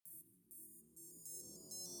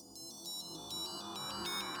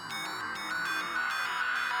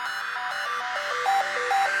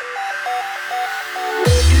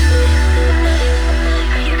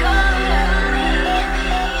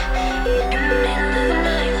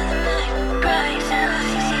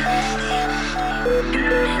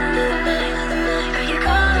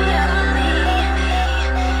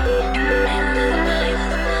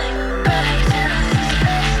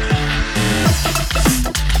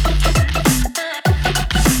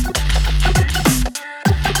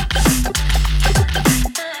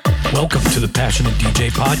Passionate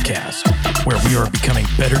DJ Podcast, where we are becoming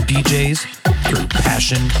better DJs through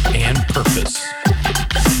passion and purpose.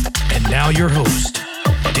 And now your host,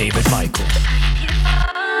 David Michael.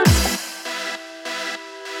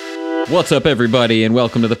 What's up, everybody, and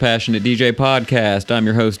welcome to the Passionate DJ Podcast. I'm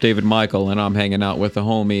your host, David Michael, and I'm hanging out with the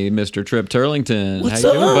homie, Mr. Trip Turlington. What's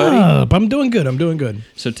How you doing, buddy? I'm doing good.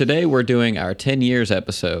 So today we're doing our 10 years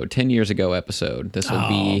ago episode. This will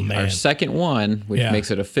be our second one, which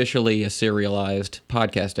makes it officially a serialized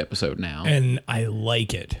podcast episode now. And I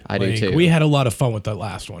like it. I do too. We had a lot of fun with that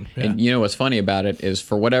last one. Yeah. And you know what's funny about it is,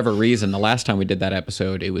 for whatever reason, the last time we did that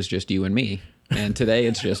episode, it was just you and me. And today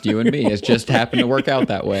it's just you and me. It's just happened to work out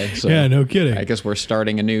that way. So yeah, no kidding. I guess we're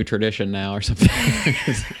starting a new tradition now or something.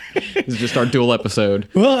 It's just our dual episode.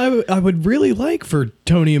 Well, I would really like for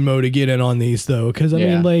Tony and Mo to get in on these, though, because, I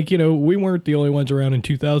mean, we weren't the only ones around in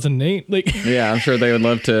 2008. Yeah, I'm sure they would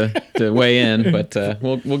love to weigh in, but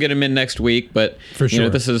we'll get them in next week. But for sure,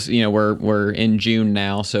 this is we're in June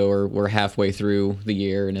now, so we're halfway through the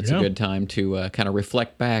year, and it's a good time to kind of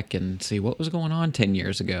reflect back and see what was going on 10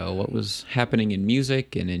 years ago, what was happening in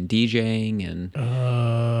music and in DJing and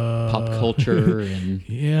pop culture and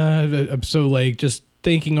so just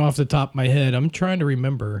thinking off the top of my head, I'm trying to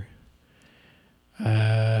remember.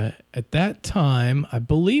 At that time, I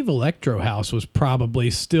believe Electro House was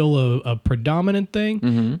probably still a predominant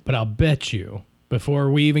thing, but I'll bet you,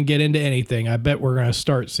 before we even get into anything, I bet we're going to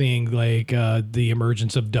start seeing the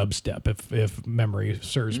emergence of dubstep, if memory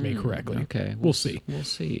serves me correctly. Okay, we'll see. We'll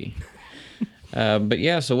see. But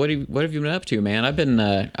yeah, so what have you been up to, man? I've been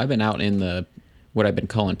out in what I've been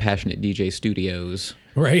calling Passionate DJ Studios.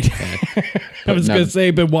 Right. I was going to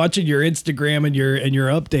say, been watching your Instagram and your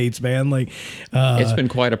updates, man. It's been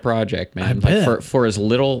quite a project, man. For as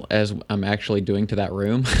little as I'm actually doing to that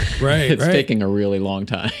room, it's taking a really long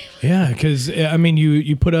time. Yeah, because I mean,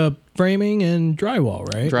 you put up framing and drywall,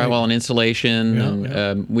 right? Drywall and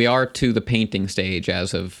insulation. We are to the painting stage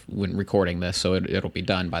as of when recording this, so it'll be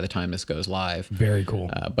done by the time this goes live. Very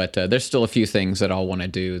cool. But there's still a few things that I'll want to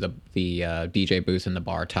do. The DJ booth and the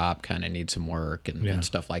bar top kind of need some work and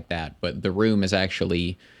stuff like that. But the room is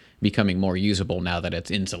actually becoming more usable now that it's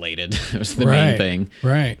insulated. It's the main thing.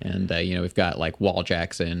 Right. And, we've got wall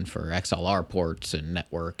jacks in for XLR ports and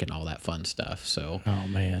network and all that fun stuff. So,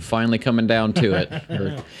 finally coming down to it.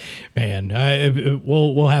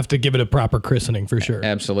 We'll have to give it a proper christening for sure.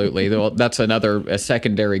 Absolutely. Well, that's a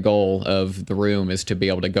secondary goal of the room, is to be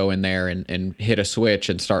able to go in there and hit a switch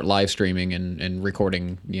and start live streaming and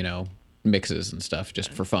recording, mixes and stuff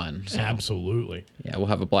just for fun. So, absolutely. Yeah, we'll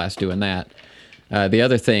have a blast doing that. The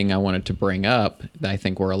other thing I wanted to bring up that I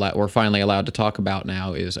think we're finally allowed to talk about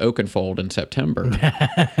now is Oakenfold in September.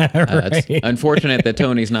 It's unfortunate that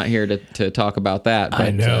Tony's not here to talk about that. But,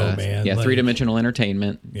 I know, man. Yeah, Three Dimensional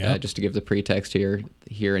Entertainment, just to give the pretext here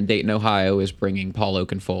in Dayton, Ohio, is bringing Paul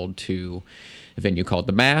Oakenfold to a venue called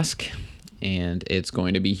The Mask, and it's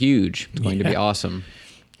going to be huge. It's going to be awesome.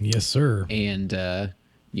 Yes, sir. And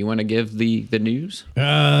you want to give the news?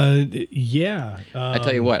 Yeah. I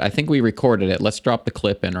tell you what, I think we recorded it. Let's drop the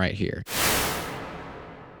clip in right here.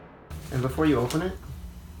 And before you open it,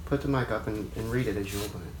 put the mic up and read it as you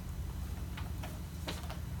open it.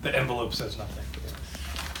 The envelope says nothing.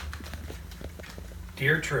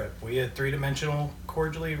 Dear Trip, we at Three Dimensional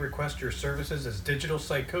cordially request your services as Digital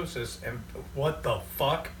Psychosis and... What the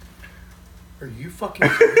fuck? Are you fucking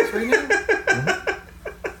serious right now?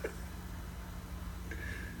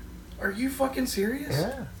 Are you fucking serious?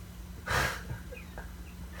 Yeah.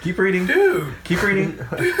 Keep reading. Dude. Keep reading.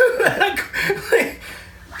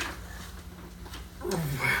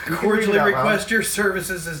 Cordially request your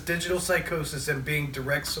services as Digital Psychosis and being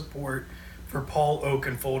direct support for Paul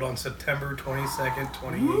Oakenfold on September 22nd,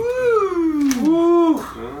 2018.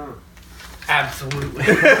 Woo! Absolutely.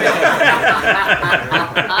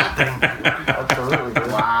 Absolutely.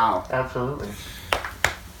 Wow. Absolutely.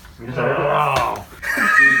 You deserve it. Wow.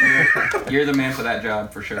 You're the man for that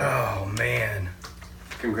job, for sure. Oh, man.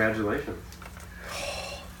 Congratulations.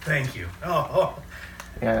 Thank you. Oh.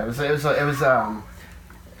 Yeah, it was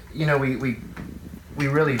we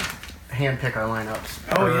really handpick our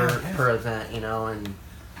lineups per event, and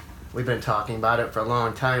we've been talking about it for a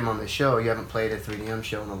long time on the show. You haven't played a 3DM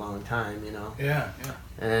show in a long time, Yeah.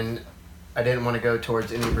 And I didn't want to go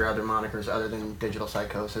towards any of your other monikers other than Digital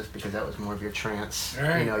Psychosis, because that was more of your trance,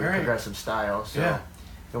 your progressive style. So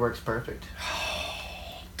it works perfect.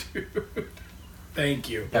 Oh, dude. Thank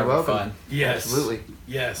you. You're welcome. Fun. Yes. Absolutely.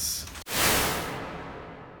 Yes.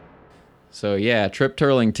 So yeah, Trip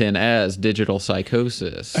Turlington as Digital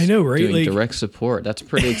Psychosis. I know, right? Doing direct support. That's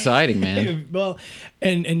pretty exciting, man. Well,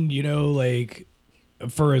 and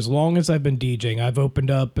for as long as I've been DJing, I've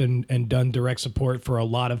opened up and done direct support for a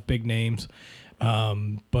lot of big names.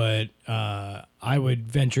 But I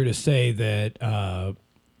would venture to say that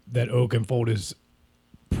that Oakenfold is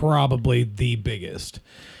probably the biggest.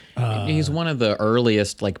 He's one of the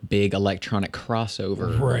earliest like big electronic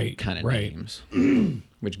crossover kind of names,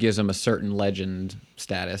 which gives him a certain legend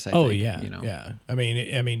status. I think, yeah, you know. yeah. I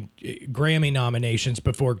mean, Grammy nominations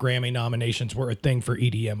before Grammy nominations were a thing for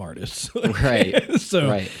EDM artists, Right? So,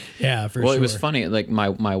 right. Yeah, for Well, sure. it was funny. Like my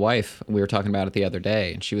wife, we were talking about it the other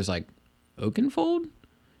day, and she was like, "Oakenfold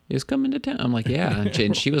is coming to town." I'm like, "Yeah,"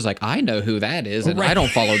 and she was like, "I know who that is, and I don't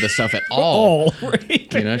follow this stuff at all."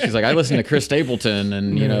 Right. You know, she's like, "I listen to Chris Stapleton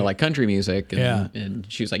and you know, like country music." And, Yeah. and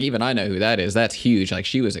she was like, "Even I know who that is. That's huge." Like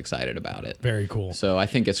she was excited about it. Very cool. So I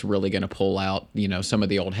think it's really going to pull out, you know, some of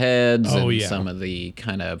the old heads and yeah. some of the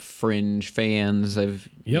kind of fringe fans of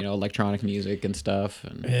you know, electronic music and stuff.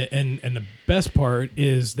 And the best part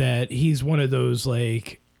is that he's one of those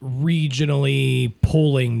like regionally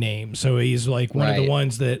pulling names. So he's like one of the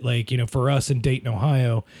ones that, like, you know, for us in Dayton,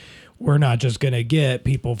 Ohio, we're not just going to get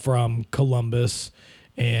people from Columbus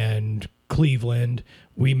and Cleveland.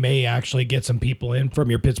 We may actually get some people in from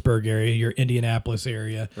your Pittsburgh area, your Indianapolis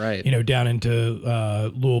area, Right. you know, down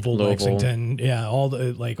into Louisville, Lexington. Yeah. All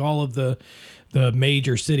of the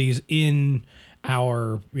major cities in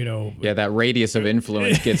our, you know, Yeah, that radius of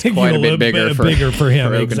influence gets quite a bit bigger for him. for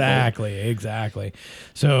Oakenfold. Exactly.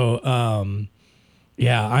 So,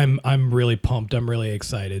 yeah, I'm really pumped. I'm really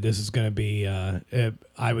excited. This is going to be,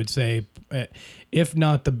 I would say, if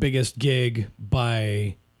not the biggest gig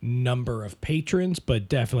by number of patrons, but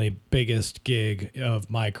definitely biggest gig of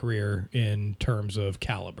my career in terms of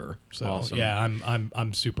caliber. So, Awesome. yeah,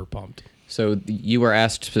 I'm super pumped. So you were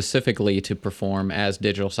asked specifically to perform as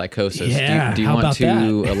Digital Psychosis. Yeah, do you how want about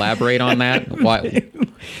to that? elaborate on that? Why,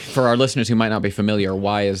 for our listeners who might not be familiar,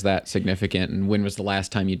 why is that significant, and when was the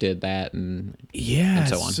last time you did that, and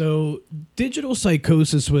so on? So Digital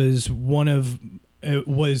Psychosis was was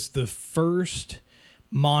the first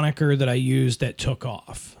moniker that I used that took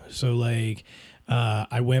off. So like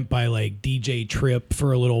I went by like DJ Trip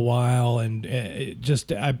for a little while, and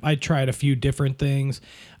I tried a few different things.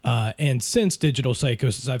 And since Digital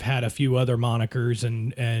Psychosis, I've had a few other monikers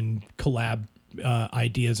and collab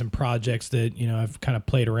ideas and projects that, you know, I've kind of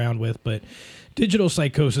played around with. But Digital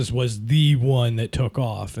Psychosis was the one that took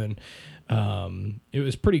off, and it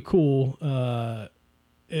was pretty cool.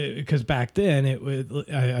 Because back then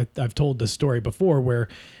I've told this story before where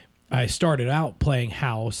I started out playing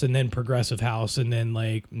house and then progressive house, and then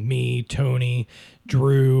like me, Tony,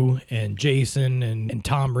 Drew, and Jason and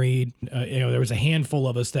Tom Reed, you know, there was a handful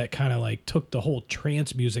of us that kind of like took the whole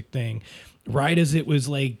trance music thing right as it was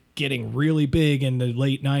like getting really big in the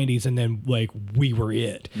late 90s, and then like we were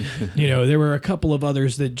it. You know, there were a couple of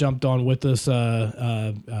others that jumped on with us,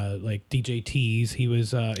 like DJ Tease.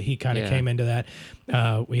 He kind of came into that.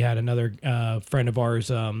 We had another friend of ours,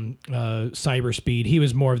 Cyberspeed. He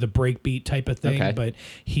was more of the breakbeat type of thing, but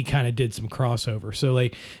he kind of did some crossover. So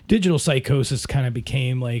like Digital Psychosis kind of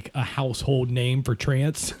became like a household name for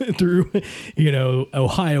trance through, you know,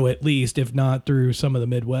 Ohio at least, if not through some of the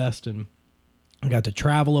Midwest. And I got to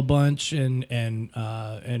travel a bunch and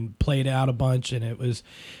played out a bunch, and it was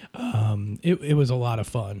a lot of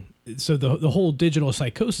fun. So the whole Digital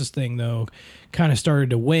Psychosis thing though kind of started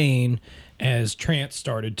to wane as trance's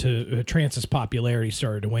popularity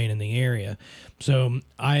started to wane in the area. So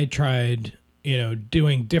I tried, you know,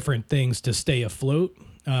 doing different things to stay afloat,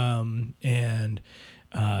 and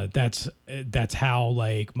that's how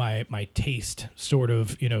like my taste sort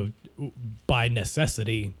of, you know, by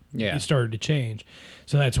necessity it started to change.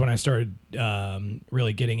 So that's when I started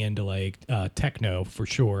really getting into like techno for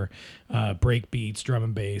sure, break beats, drum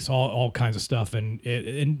and bass, all kinds of stuff,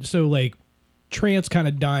 and so like trance kind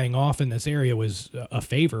of dying off in this area was a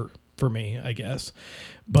favor for me, I guess.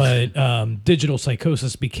 But Digital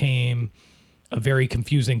Psychosis became a very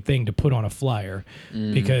confusing thing to put on a flyer,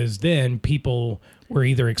 because then people were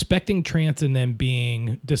either expecting trance and then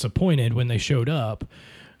being disappointed when they showed up,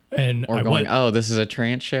 and oh, this is a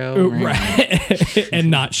trance show, right?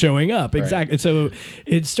 And not showing up. Exactly. So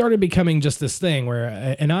it started becoming just this thing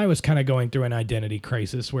where, and I was kind of going through an identity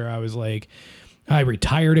crisis where I was like, I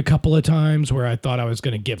retired a couple of times where I thought I was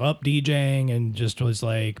going to give up DJing, and just was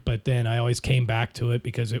like, but then I always came back to it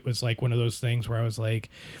because it was like one of those things where I was like,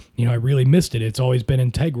 you know, I really missed it. It's always been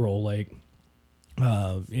integral. Like,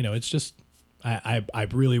 you know, it's just, I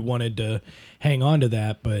really wanted to hang on to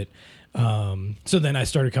that, but So then I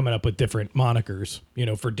started coming up with different monikers,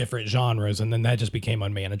 for different genres, and then that just became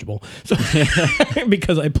unmanageable. So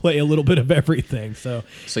because I play a little bit of everything. So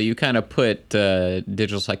you kind of put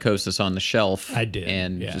Digital Psychosis on the shelf. I did,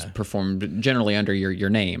 and just performed generally under your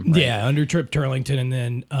name. Right? Yeah, under Trip Turlington, and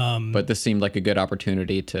then. But this seemed like a good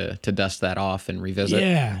opportunity to dust that off and revisit.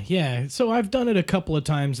 Yeah. So I've done it a couple of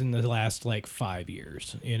times in the last 5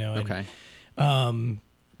 years. Okay.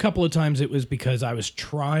 Couple of times it was because I was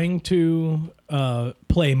trying to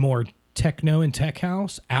play more techno and tech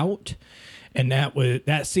house out, and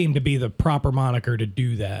that seemed to be the proper moniker to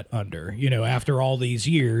do that under, after all these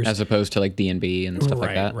years, as opposed to like D&B and stuff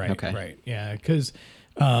like that. Right, yeah, because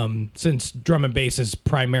since drum and bass is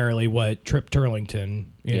primarily what Trip Turlington,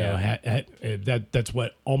 that's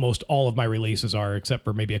what almost all of my releases are, except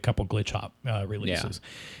for maybe a couple glitch hop releases,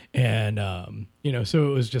 and so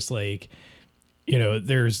it was just like.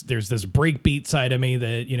 There's this breakbeat side of me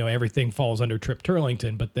that, everything falls under Trip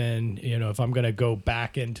Turlington. But then, if I'm going to go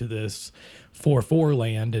back into this 4/4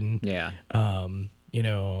 land and,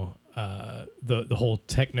 the whole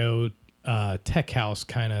techno tech house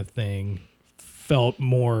kind of thing felt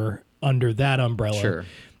more under that umbrella. Sure.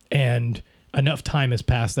 And enough time has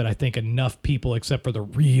passed that I think enough people, except for the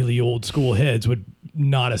really old school heads, would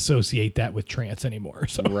not associate that with trance anymore.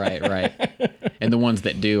 So Right. And the ones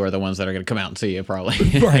that do are the ones that are going to come out and see you probably.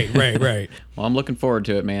 Right. Well, I'm looking forward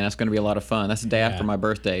to it, man. That's going to be a lot of fun. That's the day after my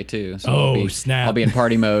birthday too. So snap. I'll be in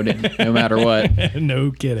party mode no matter what. No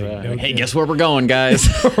kidding. Hey, guess where we're going, guys?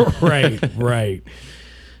 Right.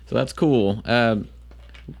 So that's cool.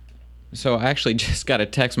 So I actually just got a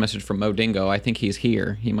text message from Mo Dingo. I think he's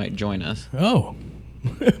here. He might join us. Oh.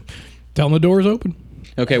 Tell him the door's open.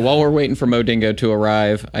 Okay, while we're waiting for Mo Dingo to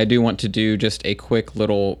arrive, I do want to do just a quick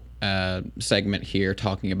little segment here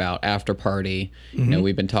talking about After Party. Mm-hmm.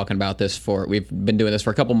 We've been talking about this we've been doing this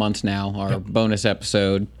for a couple months now, our bonus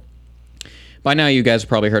episode. By now, you guys have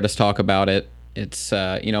probably heard us talk about it. It's,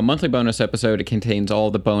 a monthly bonus episode. It contains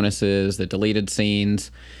all the bonuses, the deleted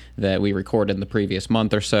scenes that we recorded in the previous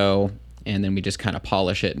month or so, and then we just kind of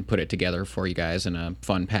polish it and put it together for you guys in a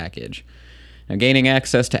fun package. Now, gaining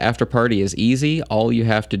access to After Party is easy. All you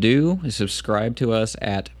have to do is subscribe to us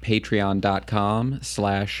at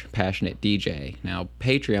patreon.com/passionatedj. Now,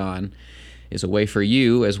 Patreon is a way for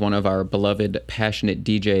you, as one of our beloved Passionate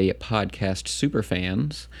DJ podcast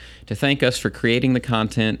superfans, to thank us for creating the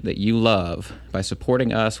content that you love by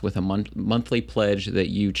supporting us with a monthly pledge that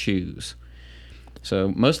you choose.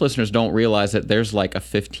 So most listeners don't realize that there's like a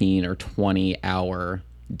 15 or 20 hour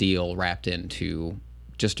deal wrapped into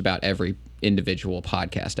just about every individual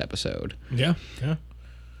podcast episode. Yeah.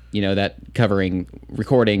 That covering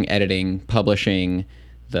recording, editing, publishing,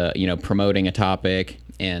 promoting a topic,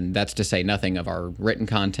 and that's to say nothing of our written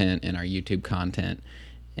content and our YouTube content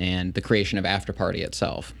and the creation of After Party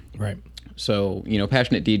itself. Right. So,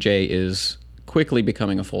 Passionate DJ is quickly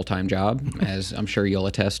becoming a full-time job, as I'm sure you'll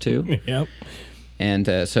attest to. Yep. And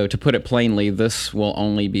so to put it plainly, this will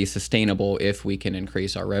only be sustainable if we can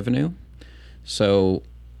increase our revenue. So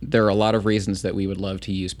there are a lot of reasons that we would love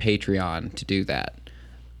to use Patreon to do that.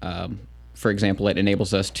 For example, it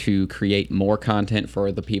enables us to create more content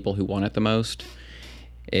for the people who want it the most.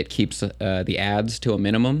 It keeps the ads to a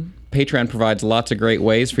minimum. Patreon provides lots of great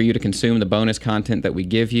ways for you to consume the bonus content that we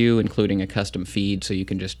give you, including a custom feed, so you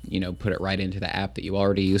can just, put it right into the app that you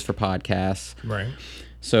already use for podcasts. Right.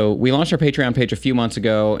 So we launched our Patreon page a few months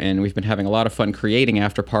ago, and we've been having a lot of fun creating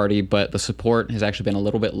After Party, but the support has actually been a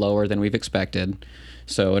little bit lower than we've expected.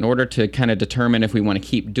 So in order to kind of determine if we want to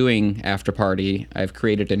keep doing After Party, I've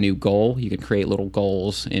created a new goal. You can create little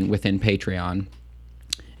goals within Patreon,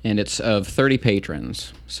 and it's of 30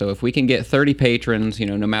 patrons. So if we can get 30 patrons,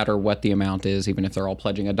 no matter what the amount is, even if they're all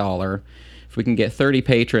pledging $1, if we can get 30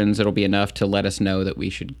 patrons, it'll be enough to let us know that we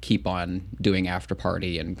should keep on doing After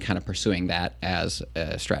Party and kind of pursuing that as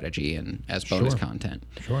a strategy and as bonus content.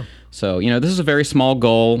 Sure. So, this is a very small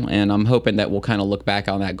goal, and I'm hoping that we'll kind of look back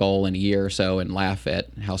on that goal in a year or so and laugh at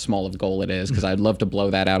how small of a goal it is, because I'd love to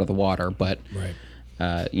blow that out of the water. But,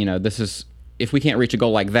 this is, if we can't reach a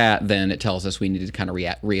goal like that, then it tells us we need to kind of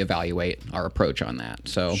reevaluate our approach on that.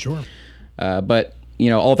 So, sure. But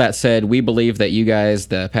all that said, we believe that you guys,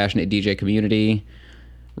 the Passionate DJ community,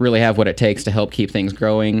 really have what it takes to help keep things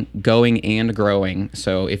going and growing.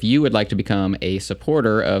 So if you would like to become a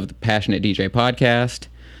supporter of the Passionate DJ podcast,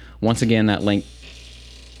 once again, that link...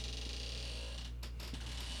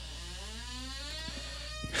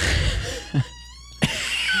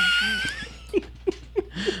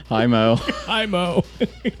 Hi, Mo. Hi, Mo.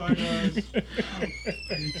 Hi, guys.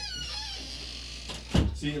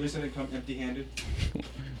 See, at least I didn't come empty-handed.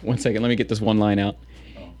 One second, let me get this one line out.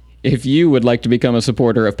 If you would like to become a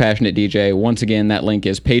supporter of Passionate DJ, once again, that link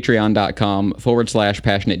is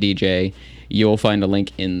patreon.com/Passionate DJ. You'll find a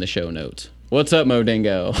link in the show notes. What's up, Mo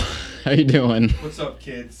Dingo? How you doing? What's up,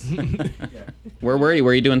 kids? Where were you?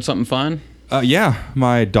 Were you doing something fun? Yeah,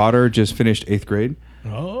 my daughter just finished 8th grade,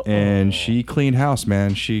 Oh. and she cleaned house,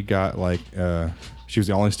 man. She got she was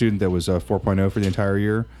the only student that was 4.0 for the entire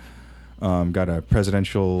year. Got a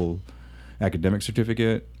presidential academic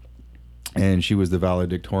certificate, and she was the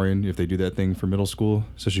valedictorian, if they do that thing for middle school.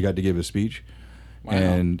 So she got to give a speech. Wow.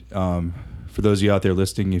 And for those of you out there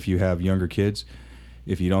listening, if you have younger kids,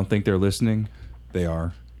 if you don't think they're listening, they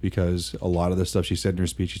are, because a lot of the stuff she said in her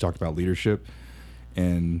speech, she talked about leadership,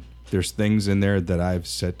 and there's things in there that I've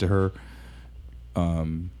said to her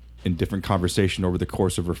in different conversation over the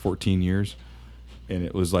course of her 14 years. And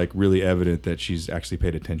it was like really evident that she's actually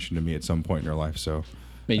paid attention to me at some point in her life. So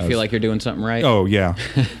Made you feel like you're doing something right? Oh, yeah.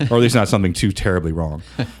 Or at least not something too terribly wrong.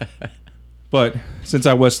 But since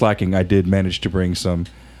I was slacking, I did manage to bring some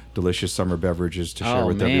delicious summer beverages to share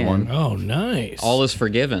with everyone. Oh, nice. All is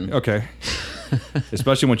forgiven. Okay.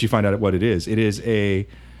 Especially once you find out what it is. It is a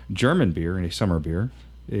German beer and a summer beer,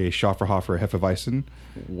 a Schafferhofer Hefeweizen.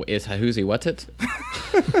 Who's he? What's it?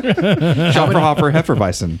 Schafferhofer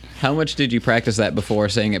Hefeweizen. How much did you practice that before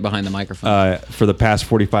saying it behind the microphone? For the past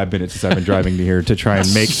 45 minutes since I've been driving to here to try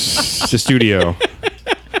and make the studio.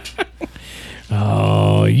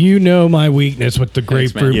 Oh, you know my weakness with the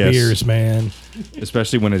grapefruit Yes. beers, man.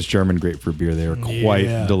 Especially when it's German grapefruit beer. They are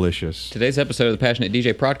quite delicious. Today's episode of the Passionate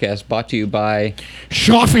DJ podcast brought to you by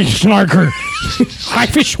Schaffi Snarker.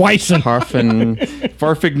 Hefeweizen. Harfen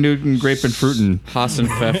Farfig Newton Grape and Fruiten.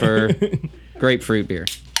 Hassenpfeffer grapefruit beer.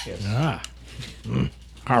 Ah.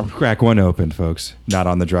 Crack one open, folks. Not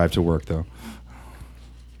on the drive to work, though.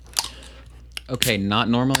 Okay, not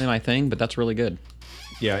normally my thing, but that's really good.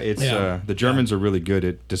 Yeah, it's Yeah. the Germans are really good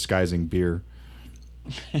at disguising beer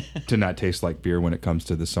to not taste like beer when it comes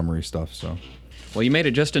to the summery stuff. So, Well, you made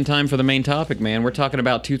it just in time for the main topic, man. We're talking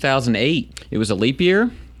about 2008. It was a leap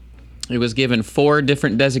year. It was given 4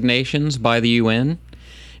 different designations by the UN.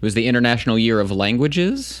 It was the International Year of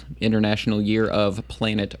Languages, International Year of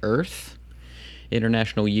Planet Earth,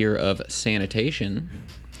 International Year of Sanitation,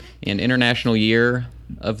 and International Year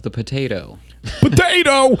of the Potato.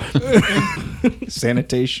 Potato.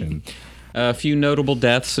 sanitation. A few notable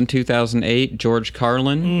deaths in 2008. George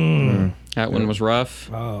Carlin. That one was rough.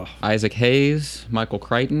 Oh. Isaac Hayes, Michael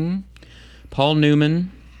Crichton, Paul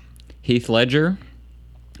Newman, Heath Ledger,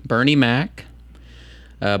 Bernie Mac,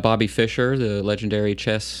 Bobby Fischer, the legendary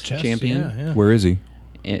chess champion. Yeah. Where is he?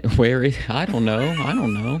 And where is, I don't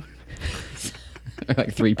know.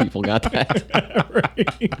 Like 3 people got that.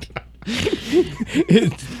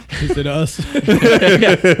 Is it us?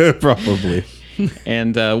 Probably.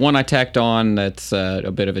 And one I tacked on that's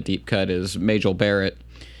a bit of a deep cut is Majel Barrett.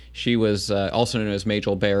 She was also known as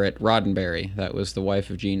Majel Barrett Roddenberry. That was the wife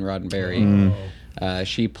of Gene Roddenberry.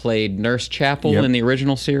 She played Nurse Chapel in the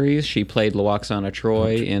original series. She played Lwaxana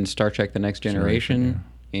Troy in Star Trek The Next Generation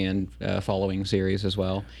and following series as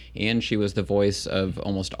well. And she was the voice of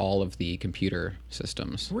almost all of the computer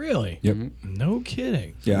systems. Really? Yep. No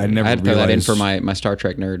kidding. Yeah, I I never had to throw that in realized. for my Star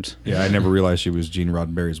Trek nerds. Yeah, I never realized she was Gene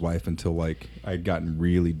Roddenberry's wife until like I'd gotten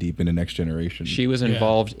really deep into Next Generation. She was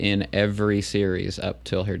involved in every series up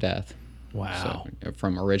till her death. Wow. So,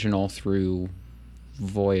 from original through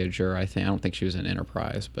Voyager, I think. I don't think she was in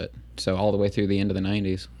Enterprise, but so all the way through the end of the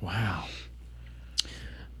 90s. Wow.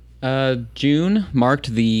 June marked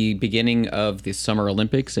the beginning of the Summer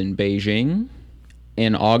Olympics in Beijing.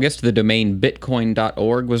 In August, the domain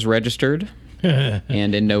bitcoin.org was registered.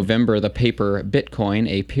 And in November, the paper Bitcoin,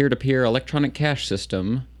 a peer-to-peer electronic cash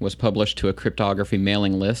system, was published to a cryptography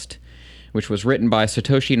mailing list, which was written by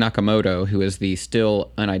Satoshi Nakamoto, who is the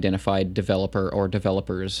still unidentified developer or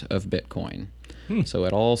developers of Bitcoin. So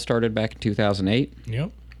it all started back in 2008.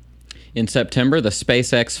 Yep. In September, the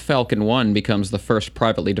SpaceX Falcon 1 becomes the first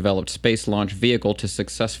privately developed space launch vehicle to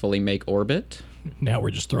successfully make orbit. Now we're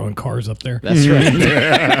just throwing cars up there. That's right.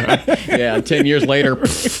 Yeah, 10 years later,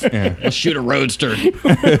 let's shoot a roadster.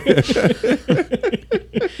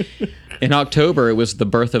 In October, it was the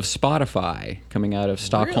birth of Spotify, coming out of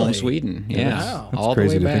Stockholm, Really? Sweden. Yeah, Wow. That's all the way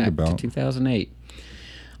crazy to think back to about. 2008.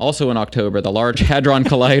 Also in October, the Large Hadron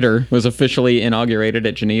Collider was officially inaugurated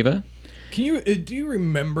at Geneva. Can you do you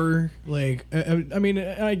remember like I mean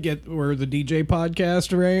I get we're the DJ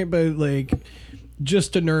podcast, right? But like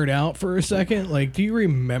just to nerd out for a second, like do you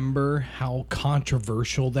remember how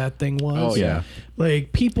controversial that thing was? Oh, yeah.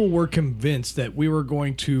 Like people were convinced that we were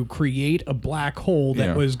going to create a black hole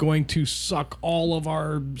that Yeah. was going to suck all of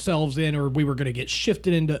ourselves in, or we were going to get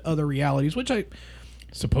shifted into other realities, which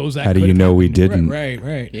suppose that. How do could you have know we happened. didn't?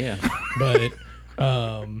 Right. Yeah. But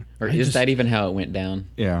Or is that even how it went down?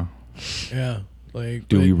 Yeah. yeah, like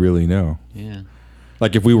Do we really know? Yeah.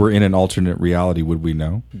 Like, if we were in an alternate reality, would we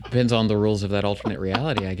know? Depends on the rules of that alternate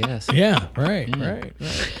reality, I guess. Yeah, right.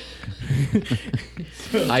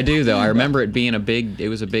 I do though. I remember it being a big thing. It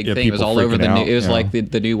was people all over the freaking new. out, It was yeah. like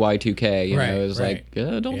the new Y2K. You Right, know, it was right.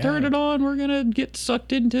 like, don't Yeah. turn it on. We're gonna get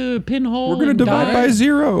sucked into a pinhole. We're going to and divide die. by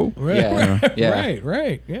 0. Right. Yeah. Yeah.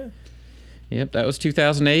 Right. Yeah. Yep, that was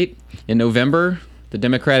 2008. In November, the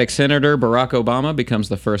Democratic Senator Barack Obama becomes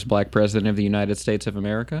the first black president of the United States of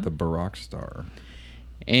America. The Barack star.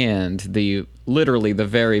 And literally the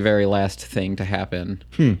very, very last thing to happen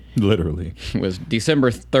Literally. was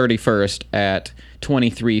December 31st at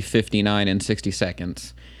 23:59 and 60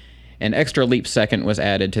 seconds. An extra leap second was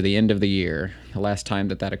added to the end of the year. The last time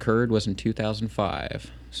that occurred was in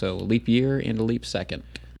 2005. So a leap year and a leap second.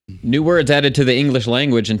 New words added to the English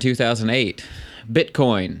language in 2008.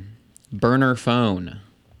 Bitcoin, burner phone,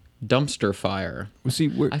 dumpster fire. Well,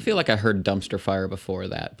 see, I feel like I heard dumpster fire before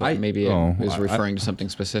that, but maybe it was referring to something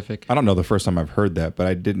specific. I don't know the first time I've heard that, but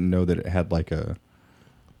I didn't know that it had like a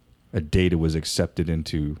date it was accepted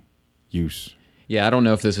into use. Yeah, I don't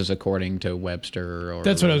know if this is according to Webster or...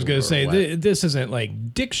 That's what I was going or to say. what. This isn't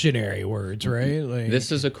like dictionary words, right? Like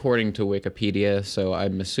This is according to Wikipedia, so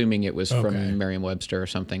I'm assuming it was Okay. from Merriam-Webster or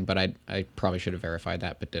something, but I probably should have verified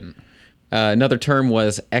that, but didn't. Another term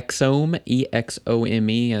was exome,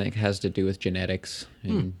 E-X-O-M-E. I think it has to do with genetics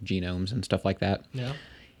and genomes and stuff like that. Yeah.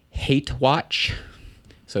 Hate watch.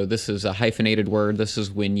 So this is a hyphenated word. This is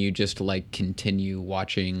when you just like continue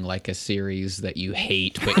watching like a series that you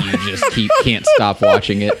hate, but you just can't stop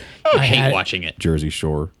watching it. You hate watching it. Jersey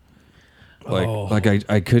Shore. Like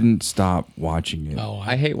I couldn't stop watching it. Oh,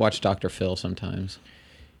 I hate watch Dr. Phil sometimes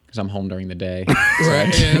because I'm home during the day right.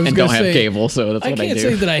 Yeah, I was and gonna don't have say, cable, so that's I what I can't do.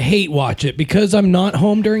 say that I hate watch it because I'm not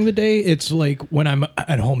home during the day. It's like when I'm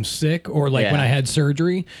at home sick or like when Yeah. I had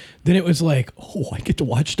surgery, then it was like, oh, I get to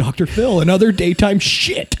watch Dr. Phil and other daytime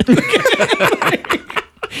shit.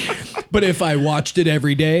 But if I watched it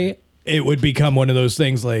every day, it would become one of those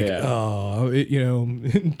things like, turn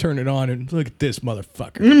it on and look at this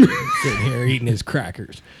motherfucker sitting here eating his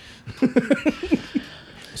crackers.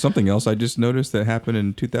 Something else I just noticed that happened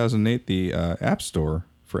in 2008, the App Store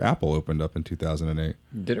for Apple opened up in 2008.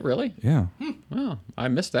 Did it really? Yeah. Oh, I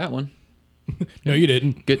missed that one. No, you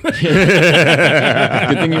didn't. Good. Good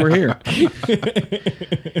thing you were here.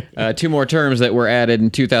 Two more terms that were added in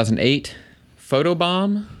 2008: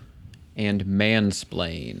 photobomb and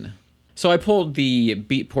mansplain. So I pulled the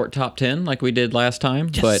Beatport top 10 like we did last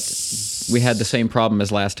time, but we had the same problem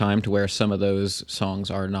as last time to where some of those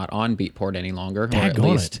songs are not on Beatport any longer, or at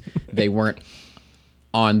Daggone least they weren't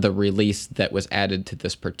on the release that was added to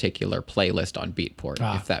this particular playlist on Beatport,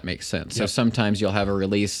 if that makes sense. So sometimes you'll have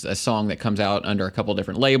a song that comes out under a couple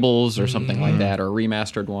different labels or something like that, or a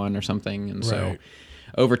remastered one or something, and so... Right.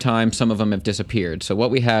 Over time, some of them have disappeared. So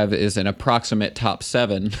what we have is an approximate top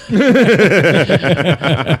 7, which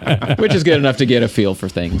is good enough to get a feel for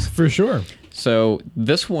things. For sure. So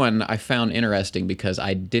this one I found interesting because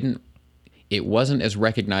it wasn't as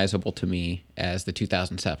recognizable to me as the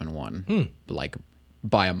 2007 one, like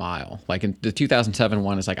by a mile. Like in the 2007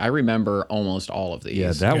 one is like, I remember almost all of these.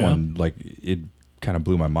 Yeah, that one, like, it kind of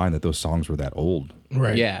blew my mind that those songs were that old.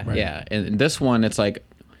 Right. Yeah, right. yeah. And this one, it's like,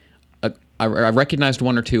 I recognized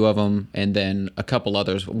one or two of them, and then a couple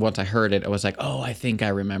others. Once I heard it, I was like, "Oh, I think I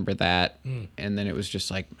remember that." And then it was just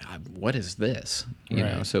like, "What is this?" You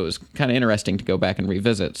know. Right. So it was kind of interesting to go back and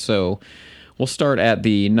revisit. So we'll start at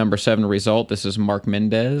the number 7 result. This is Mark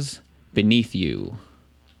Mendez, "Beneath You."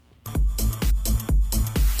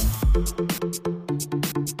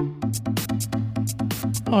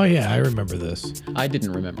 Oh, yeah, I remember this. I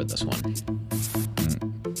didn't remember this one.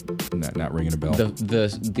 Not ringing a bell.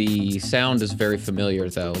 The sound is very familiar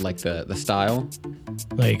though, like the style.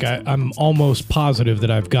 Like, I'm almost positive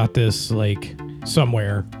that I've got this, like,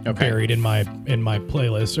 somewhere buried in my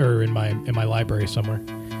playlist or in my library somewhere.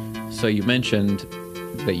 So you mentioned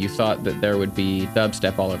that you thought that there would be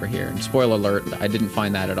dubstep all over here. And spoiler alert, I didn't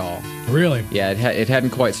find that at all. Really? Yeah, it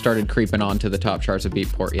hadn't quite started creeping onto the top charts of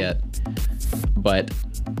Beatport yet. But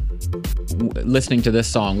listening to this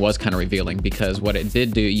song was kind of revealing because what it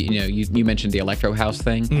did do, you mentioned the electro house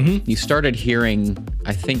thing. Mm-hmm. You started hearing,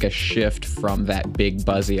 I think, a shift from that big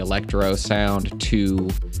buzzy electro sound to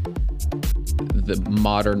the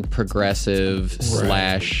modern progressive /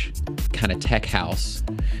 kind of tech house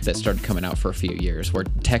that started coming out for a few years, where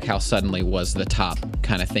tech house suddenly was the top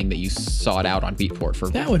kind of thing that you sought out on Beatport for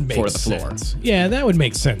That would make for the floor. sense. Yeah, that would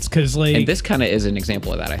make sense because like. And this kind of is an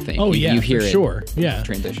example of that, I think. Oh yeah, you hear for it sure. Yeah,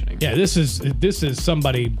 transitioning. Yeah, this is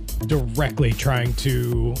somebody directly trying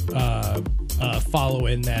to follow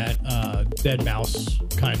in that Dead Mouse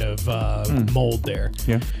kind of mold there.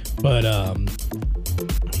 Yeah. But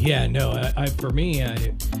yeah, no, I for me,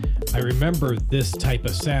 I remember this type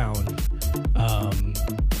of sound,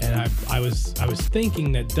 and I was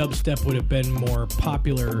thinking that dubstep would have been more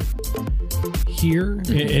popular here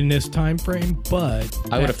in this time frame, but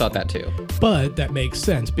I would have thought that too. But that makes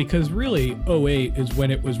sense because really 08 is when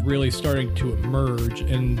it was really starting to emerge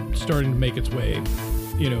and starting to make its way,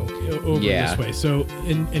 over this way. So,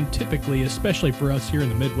 and typically, especially for us here in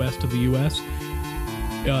the Midwest of the U.S.,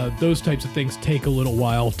 those types of things take a little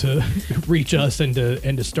while to reach us and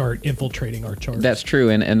to start infiltrating our charts. That's true,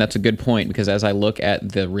 and that's a good point, because as I look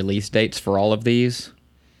at the release dates for all of these,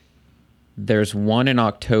 there's one in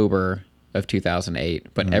October of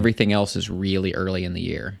 2008, but everything else is really early in the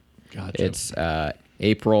year. Gotcha. It's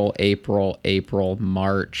April,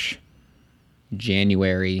 March,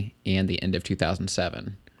 January, and the end of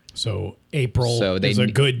 2007. So April So they- is a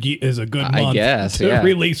good month I guess, to yeah.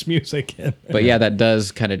 release music. But yeah, that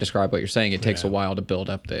does kind of describe what you're saying. It takes a while to build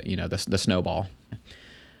up the snowball.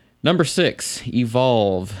 Number 6,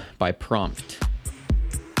 Evolve by Prompt.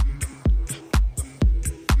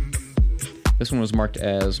 This one was marked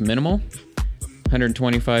as minimal,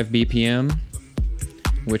 125 BPM,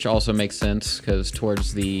 which also makes sense because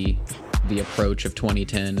towards the approach of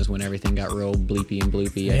 2010 is when everything got real bleepy and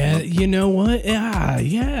bloopy. Yeah, you know what?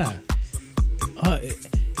 Yeah.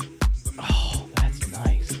 Oh, that's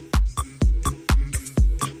nice.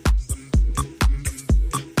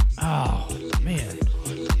 Oh man.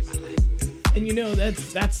 And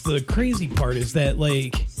that's the crazy part is that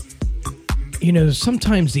like,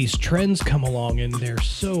 sometimes these trends come along and they're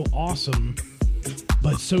so awesome,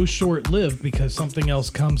 but so short-lived because something else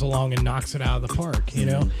comes along and knocks it out of the park,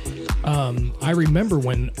 I remember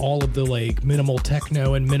when all of the like minimal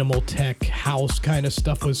techno and minimal tech house kind of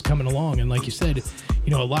stuff was coming along, and like you said,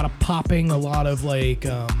 a lot of popping, a lot of like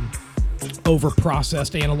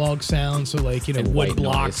over-processed analog sounds, so like And wood white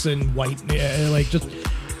blocks noise. and white, like just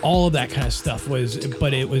all of that kind of stuff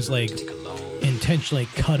but it was like intentionally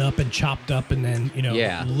cut up and chopped up and then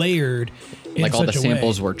Yeah. layered in Like all the such a way.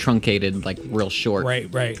 samples were truncated, like real short.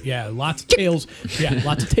 Right. Yeah, lots of tails. Yeah,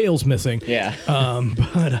 lots of tails missing. Yeah.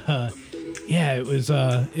 But yeah, it was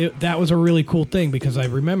that was a really cool thing because I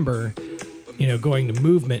remember, going to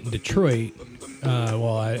Movement in Detroit.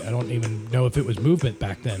 Well, I don't even know if it was Movement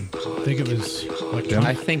back then. I think it was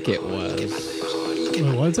I think it was.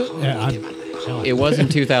 What was it? Yeah, It was in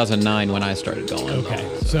 2009 when I started going.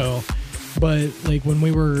 Okay, so, but like when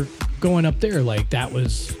we were going up there, like that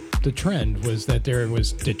was the trend, was that there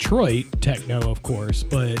was Detroit techno, of course,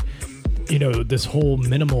 but this whole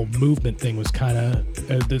minimal movement thing was kind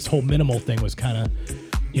of this whole minimal thing was kind of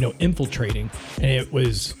infiltrating, and it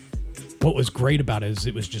was what was great about it is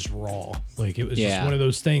it was just raw, like it was just Yeah. one of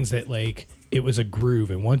those things that like it was a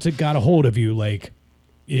groove, and once it got a hold of you, like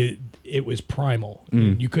it was primal.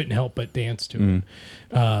 You couldn't help but dance to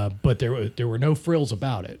it. But there were no frills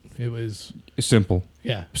about it. It was Simple,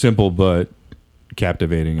 but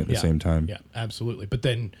captivating at the yeah, same time. Yeah, absolutely. But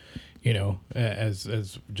then,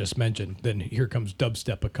 as just mentioned, then here comes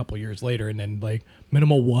dubstep a couple years later, and then like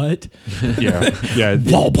minimal what? Yeah. It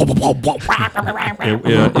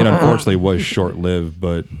unfortunately was short-lived,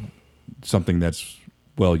 but something that's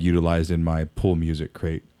well utilized in my pool music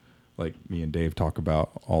crate, like me and Dave talk about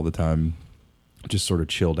all the time. Just sort of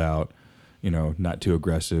chilled out, not too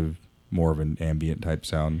aggressive, more of an ambient type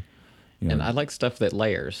sound. And I like stuff that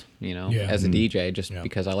layers, as a DJ, just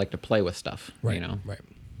because I like to play with stuff, Right.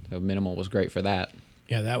 So minimal was great for that.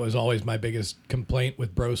 Yeah, that was always my biggest complaint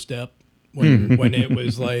with Bro Step when it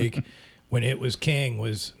was like when it was king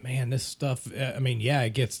was, man, this stuff. I mean, yeah,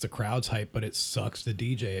 it gets the crowds hype, but it sucks to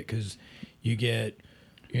DJ it because you get,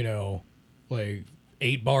 like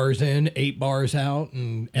 8 bars in, 8 bars out,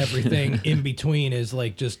 and everything in between is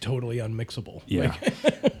like just totally unmixable. Yeah.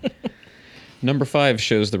 Number 5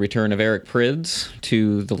 shows the return of Eric Prydz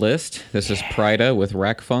to the list. This is Prida with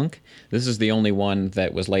Rack Funk. This is the only one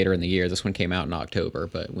that was later in the year. This one came out in October,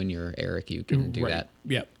 but when you're Eric, you can do that.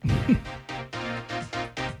 Yep.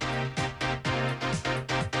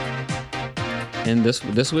 And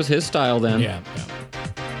this was his style then. Yeah.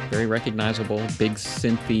 Very recognizable, big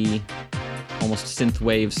synthy, almost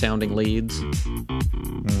synthwave sounding leads. And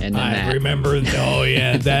then I that. remember. Oh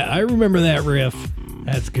yeah, I remember that riff.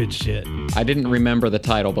 That's good shit. I didn't remember the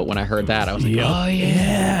title, but when I heard that, I was like, Yep. oh,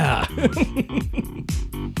 yeah.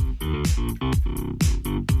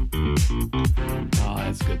 Oh,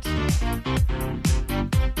 that's good stuff.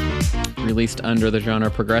 Released under the genre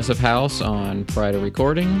Progressive House on Prida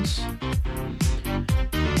Recordings,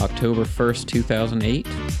 October 1st, 2008.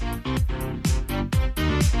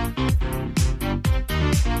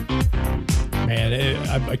 Man,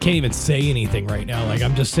 I can't even say anything right now. Like,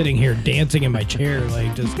 I'm just sitting here dancing in my chair,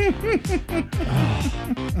 like, just...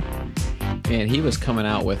 Man, he was coming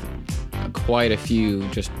out with quite a few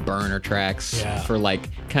just burner tracks for, like,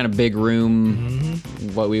 kind of big room,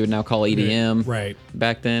 what we would now call EDM. Right.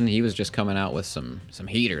 Back then, he was just coming out with some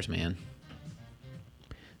heaters, man.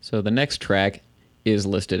 So the next track is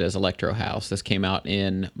listed as Electro House. This came out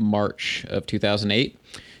in March of 2008.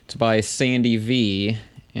 It's by Sandy V,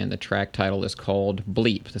 and the track title is called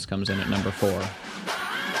Bleep. This comes in at number 4.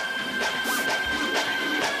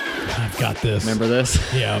 I've got this. Remember this?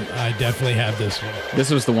 Yeah, I definitely have this one. This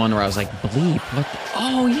was the one where I was like, Bleep? What the?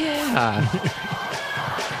 Oh, yeah.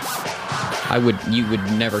 You would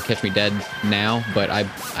never catch me dead now, but I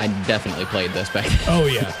definitely played this back then. Oh,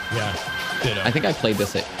 yeah. Yeah. Ditto. I think I played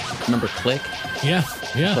this at, remember Click? Yeah.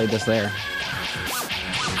 Yeah. Played this there.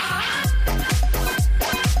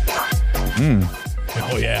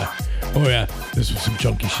 Oh, yeah. Oh, yeah. This was some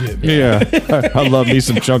chunky shit. Man. Yeah, I love me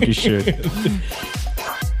some chunky shit.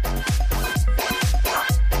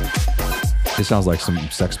 It sounds like some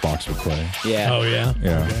sex box would play. Yeah. Oh, yeah.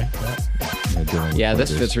 Yeah. Okay. Yeah. Yeah,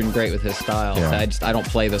 this fits in great with his style. Yeah. I don't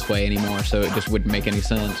play this way anymore, so it just wouldn't make any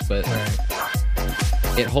sense. But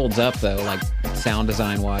Right. it holds up though, like sound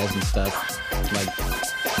design wise and stuff. Like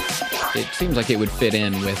it seems like it would fit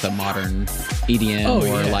in with a modern EDM or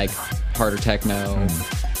yeah. like harder techno. I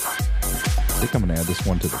think I'm gonna add this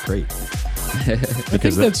one to the crate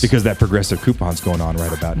Because because that progressive coupon's going on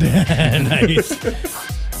right about now. Nice.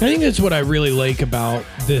 I think that's what I really like about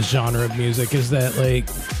this genre of music is that, like,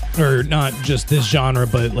 or not just this genre,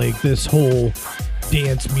 but like this whole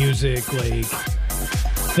dance music like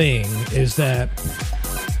thing is that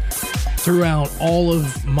throughout all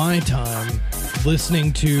of my time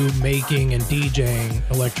listening to, making, and DJing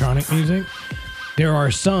electronic music, there are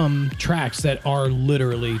some tracks that are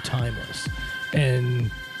literally timeless. And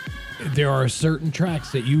there are certain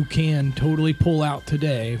tracks that you can totally pull out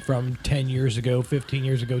today from 10 years ago, 15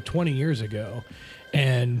 years ago, 20 years ago.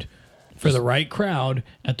 And for the right crowd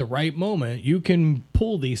at the right moment, you can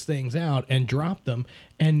pull these things out and drop them.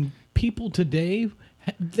 And people today,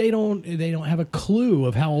 they don't have a clue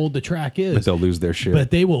of how old the track is. But they'll lose their shit. But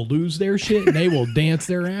they will lose their shit and they will dance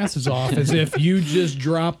their asses off as if you just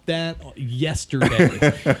dropped that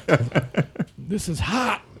yesterday. This is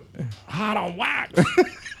hot on wax.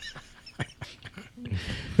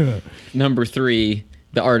 Number 3,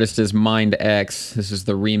 the artist is Mind X. This is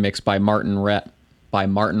the remix by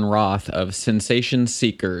Martin Roth of Sensation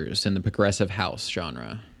Seekers in the progressive house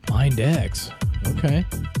genre. Mind X. Okay.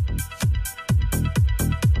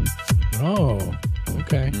 Oh,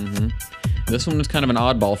 okay. This one was kind of an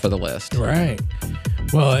oddball for the list. Right.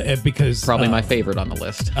 Well, because Probably my favorite on the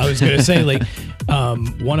list. I was gonna say, like,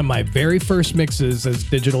 one of my very first mixes as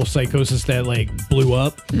Digital Psychosis that like blew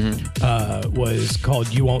up was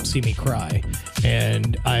called "You Won't See Me Cry,"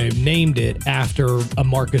 and I named it after a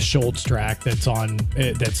Marcus Schultz track that's on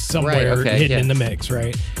that's somewhere hidden in the mix,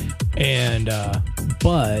 right? And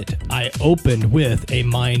but I opened with a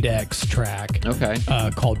Mind X track,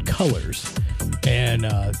 called "Colors," and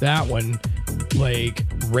that one, like,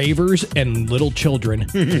 ravers and little children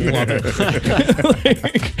love it.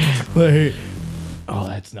 like, oh,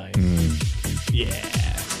 that's nice. Yeah.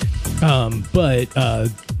 But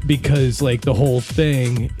because like the whole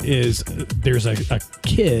thing is there's a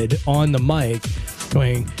kid on the mic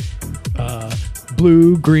going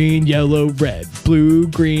blue, green, yellow, red, blue,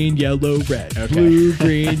 green, yellow, red, blue,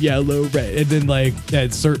 green, yellow, red. And then like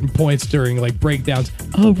at certain points during like breakdowns,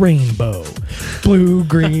 a rainbow, blue,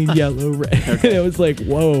 green, yellow, red. And it was like,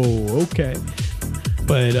 whoa, okay.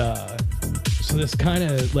 But so this kind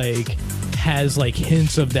of like has like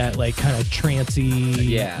hints of that like kind of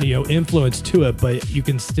trancey, influence to it, but you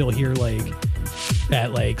can still hear like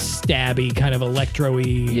that like stabby kind of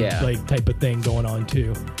electro-y like type of thing going on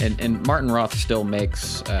too. And Martin Roth still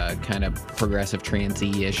makes kind of progressive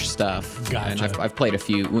trancey-ish stuff. Gotcha. And I've played a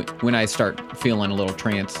few. When I start feeling a little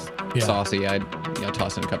trance saucy, I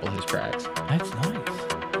toss in a couple of his tracks. That's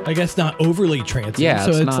nice. I guess not overly trancey. Yeah,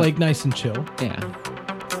 so it's not, like nice and chill. Yeah.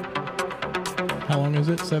 How long is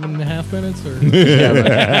it? 7.5 minutes or 8:09.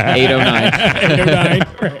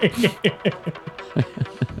 8:09. Right.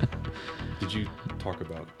 Did you talk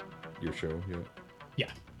about your show yet? Yeah.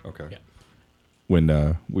 Okay. Yeah.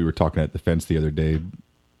 When we were talking at the fence the other day,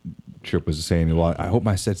 Trip was saying, well, I hope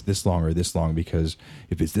my set's this long or this long, because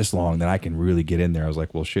if it's this long, then I can really get in there. I was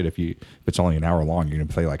like, well, shit, if it's only an hour long, you're going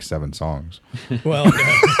to play like 7 songs. Well,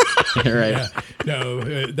 Right. yeah,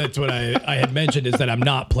 no, that's what I had mentioned, is that I'm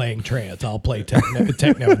not playing trance. I'll play techno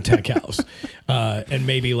and tech house, and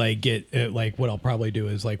maybe like get like what I'll probably do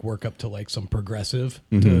is like work up to like some progressive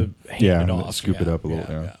to hand it off, scoop it up a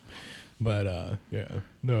little. Yeah. But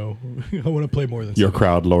no, I want to play more than Your 7.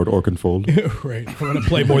 crowd, Lord Orkenfold. Right. I want to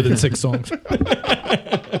play more than 6 songs.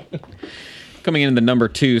 Coming in the number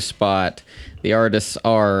 2 spot, the artists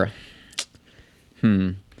are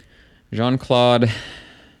Jean-Claude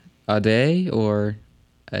Ade or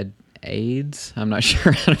Aids. I'm not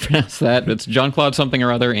sure how to pronounce that. It's Jean-Claude something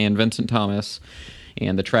or other and Vincent Thomas.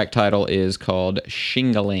 And the track title is called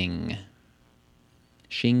Shingaling.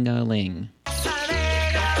 Shingaling.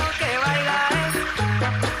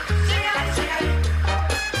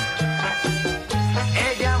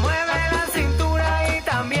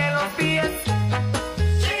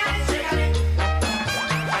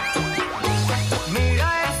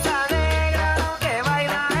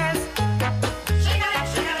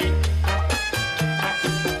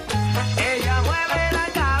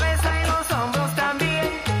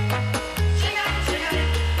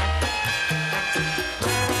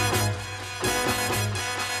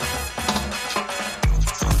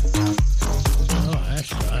 Oh,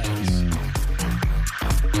 that's nice.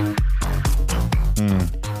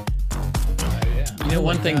 You know,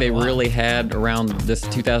 one thing they really had around this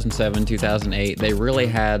 2007, 2008, they really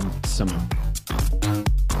had some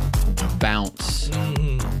bounce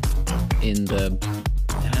in the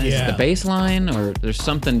is it the bass line, or there's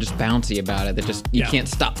something just bouncy about it that just you can't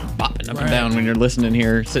stop bopping up and down when you're listening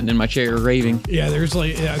here, sitting in my chair raving. Yeah, there's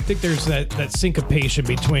like I think there's that syncopation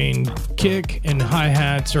between kick and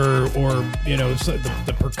hi-hats or you know, so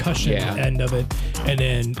the percussion end of it, and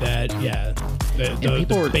then that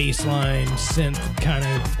the bass line synth kind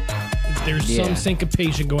of, there's some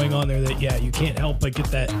syncopation going on there that you can't help but get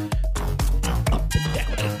that up and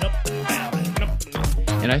down and up and down and up and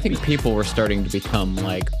down. And I think people were starting to become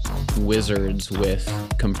like wizards with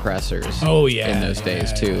compressors. Oh yeah, in those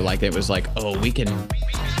days too. Yeah. Like it was like, oh, we can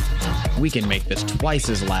make this twice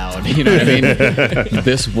as loud. You know what I mean?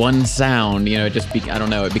 This one sound. You know, it just I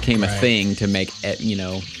don't know. It became a thing to make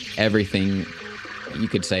everything, you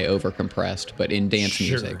could say, over compressed, but in dance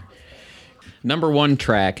music. Number 1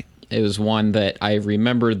 track. It was one that I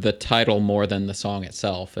remembered the title more than the song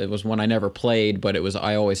itself. It was one I never played, but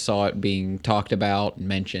I always saw it being talked about and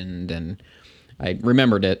mentioned, and I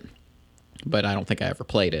remembered it, but I don't think I ever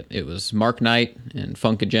played it. It was Mark Knight and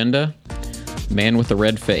Funk Agenda, Man with the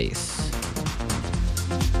Red Face.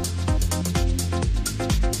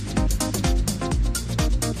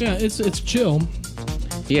 Yeah, it's chill.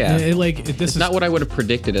 Yeah, this is not what I would have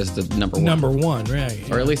predicted as the number 1. Number 1, right?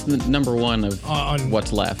 Or at least the number 1 of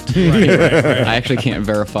what's left. Right. I actually can't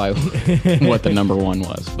verify what the number 1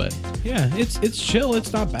 was, but yeah, it's chill.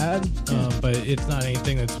 It's not bad, but it's not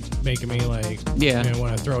anything that's making me like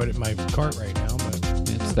want to throw it in my cart right now. But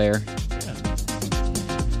it's there. Yeah.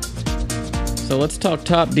 So let's talk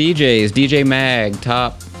top DJs. DJ Mag,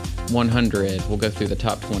 top 100. We'll go through the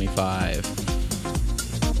top 25.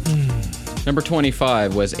 Number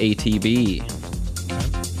 25 was ATB.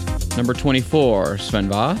 Okay. Number 24, Sven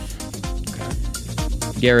Voth.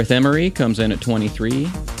 Okay. Gareth Emery comes in at 23.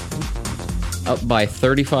 Up by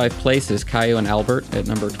 35 places, Caio and Albert at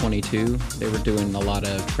number 22. They were doing a lot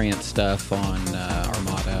of trance stuff on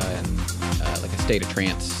Armada and like a State of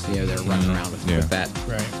Trance. You know, they're running around with that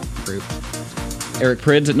group. Eric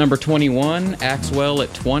Prydz at number 21. Axwell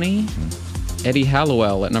at 20. Eddie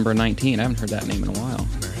Hallowell at number 19. I haven't heard that name in a while.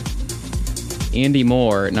 Andy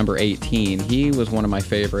Moore at number 18. He was one of my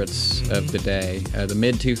favorites of the day. The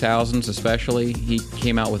mid-2000s especially, he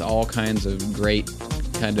came out with all kinds of great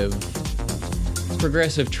kind of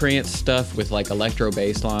progressive trance stuff with like electro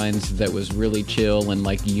bass lines that was really chill and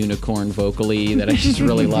like unicorn vocally that I just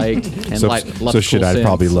really liked. And so cool shit I'd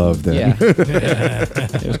probably love then. Yeah.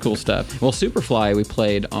 It was cool stuff. Well, Superfly we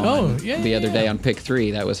played on the other day on Pick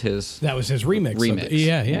 3. That was his remix.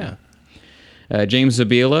 Yeah. James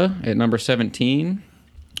Zabila at number 17.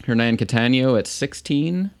 Hernan Cattaneo at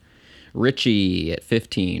 16. Richie at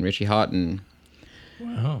 15. Richie Houghton.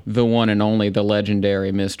 Wow. The one and only, the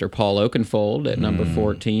legendary Mr. Paul Oakenfold at number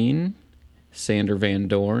 14. Sander Van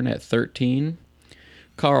Dorn at 13.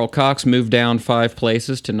 Carl Cox moved down 5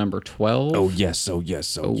 places to number 12. Oh, yes. Oh,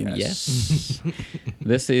 yes. Oh, yes.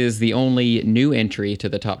 This is the only new entry to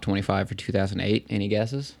the top 25 for 2008. Any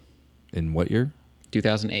guesses? In what year?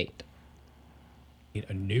 2008.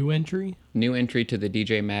 A new entry? New entry to the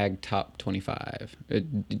DJ Mag Top 25.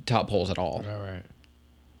 Top polls at all. All right.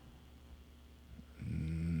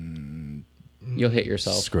 You'll hit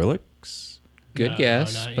yourself. Skrillex? Good No,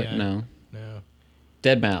 guess, not but yet. no. No.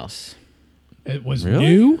 Deadmau5. It was Really?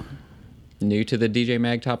 new? New to the DJ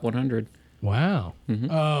Mag Top 100. Wow.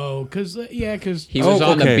 Oh, because, He was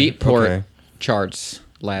on the okay, Beatport okay. charts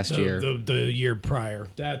last year. The year prior.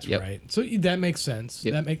 That's Yep. right. So that makes sense.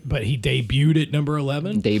 Yep. But he debuted at number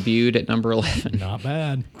 11? Debuted at number 11. Not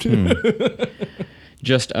bad.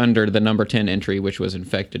 Just under the number 10 entry, which was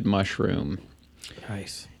Infected Mushroom.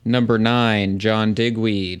 Nice. Number 9, John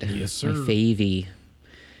Digweed. Yes, sir. My favy.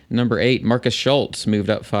 Number 8, Marcus Schultz moved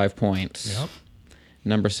up 5 points. Yep.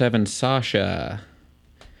 Number 7, Sasha.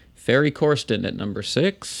 Ferry Corsten at number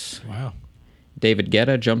 6. Wow. David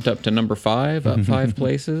Guetta jumped up to number 5, up 5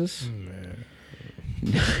 places.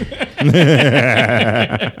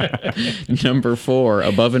 Number 4,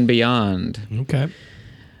 Above and Beyond. Okay.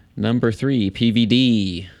 Number 3,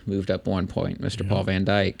 PVD moved up 1 point. Mr. Paul Van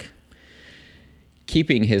Dyke.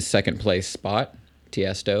 Keeping his second place spot,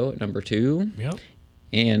 Tiesto at number 2. Yep.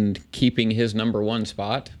 And keeping his number 1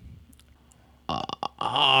 spot,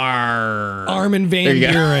 Armin Van There you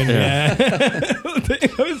go. Buren. Yeah.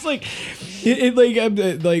 I was like,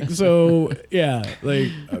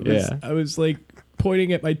 I was like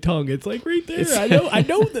pointing at my tongue. It's like right there. I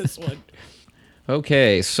know this one.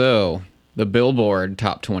 Okay, so the Billboard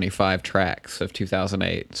Top 25 tracks of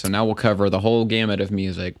 2008. So now we'll cover the whole gamut of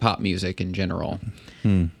music, pop music in general,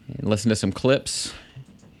 and listen to some clips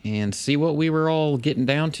and see what we were all getting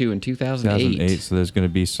down to in 2008. So there's going to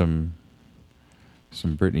be some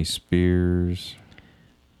Britney Spears.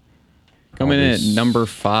 Coming in at Elvis. number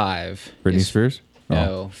 5. Britney is- Spears?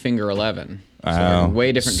 No, Finger 11. So Oh.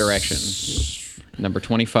 way different direction. Number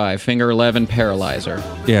 25, Finger 11, Paralyzer.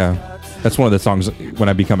 Yeah. That's one of the songs, when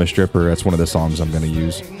I become a stripper, that's one of the songs I'm going to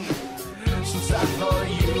use.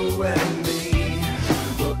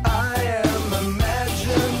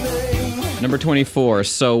 Number 24,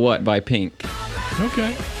 So What by Pink.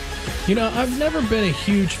 Okay. You know, I've never been a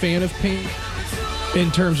huge fan of Pink in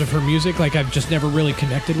terms of her music. Like, I've just never really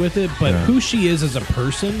connected with it. But Yeah. who she is as a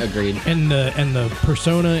person, Agreed. and the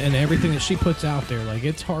persona and everything that she puts out there, like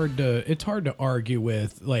it's hard to argue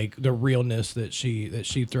with, like the realness that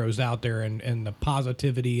she throws out there, and the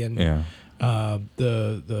positivity and Yeah.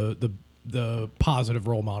 the positive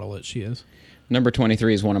role model that she is. Number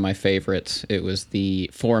 23 is one of my favorites. It was the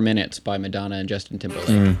 4 Minutes by Madonna and Justin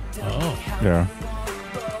Timberlake. Oh, Yeah.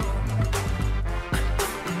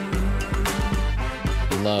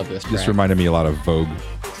 Love this track. This reminded me a lot of Vogue.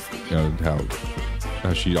 You know,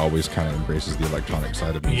 how she always kind of embraces the electronic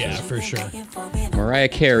side of music. yeah, for sure. Mariah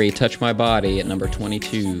Carey, Touch My Body at number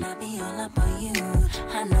 22.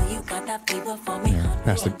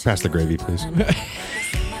 Pass the gravy, please.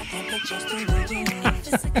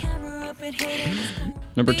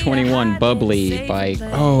 Number 21, Bubbly by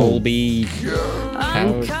Colby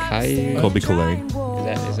Colby Calais.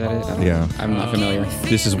 Is that it? I don't Yeah. know. I'm not familiar.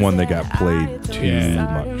 This is one that got played too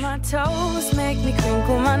much.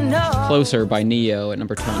 Closer by Neo at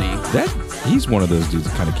number 20. He's one of those dudes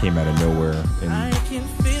that kind of came out of nowhere and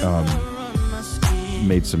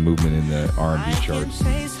made some movement in the R&B charts.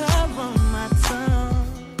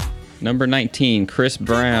 Number 19, Chris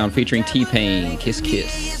Brown featuring T-Pain, Kiss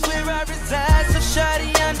Kiss.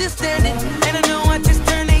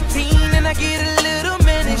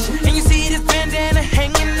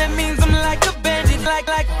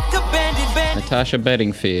 Natasha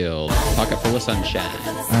Bedingfield, Pocket Full of Sunshine.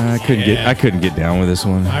 I couldn't get down with this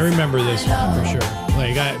one. I remember this one for sure.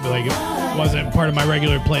 Like it wasn't part of my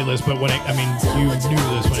regular playlist, but you knew this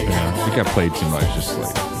when it came out. It got played too much, just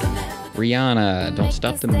like Rihanna, Don't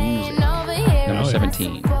Stop the Music. Number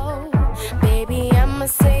 17. Baby, I'ma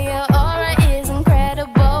say your aura is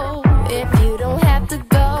incredible. If you don't have to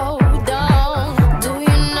go, don't. Do you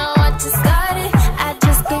know what you started? I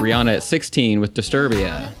just can't. Rihanna at 16 with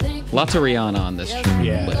Disturbia. Lots of Rihanna on this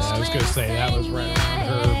Yeah, list. I was gonna say that was right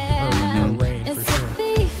around her reign for It's a sure.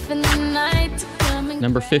 thief in the night coming.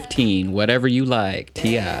 Number 15, Whatever You Like,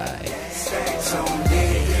 T.I.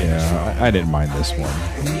 yeah, I didn't mind this one.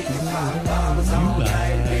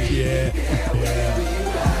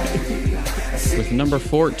 With number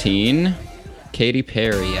 14, Katy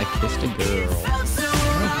Perry, I Kissed a Girl. That was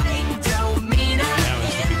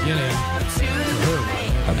the beginning for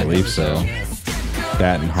her. I believe so.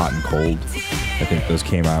 That and Hot and Cold. I think those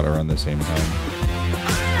came out around the same time.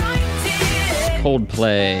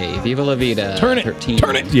 Coldplay, Viva La Vida. Turn it, 13.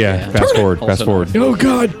 turn it. Yeah, fast forward. Also Fast forward. Oh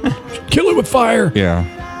God, kill it with fire. Yeah.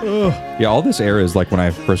 Yeah, all this era is like when I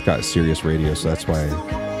first got Sirius Radio, so that's why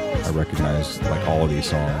I recognize like all of these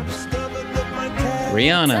songs.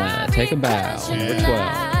 Rihanna, Take a Bow, number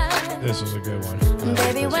 12. This is a good one.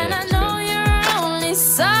 Baby, when Yeah, I it's know you're only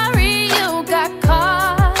sorry you got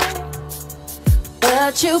caught,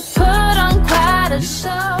 but you put on quite a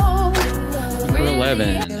show. Number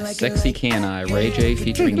 11, Sexy Can I, Ray J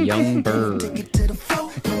featuring Young Bird.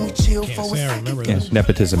 Can't say I remember Yeah, this.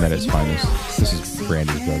 nepotism at its finest. This is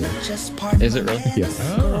Brandy's brother. Is it really? Yeah.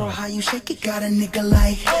 How you shake it, got a nigga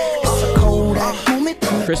like it's a cold act moment.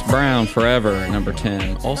 Chris Brown, Forever, number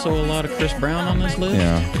 10. Also a lot of Chris Brown on this list.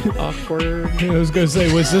 Yeah. Awkward. I was gonna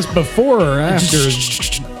say, was this before or after?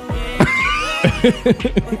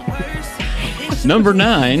 Number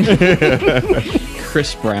 9,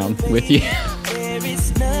 Chris Brown, With You.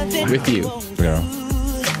 With You. Yeah.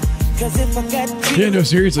 Yeah, no,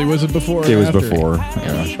 seriously, was it before? Or It was after? before.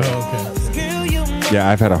 Yeah. Oh, okay. Yeah,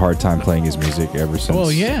 I've had a hard time playing his music ever since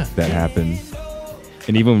Well, yeah. that happened.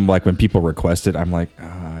 And even like when people request it, I'm like,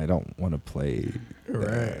 I don't want to play.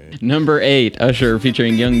 Right. Number 8, Usher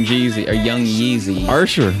featuring Young Jeezy, or Young Yeezy.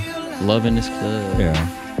 Arsher. Love in This Club. Yeah.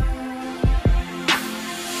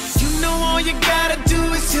 You know all you gotta do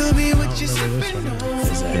is tell me what you Remember this one?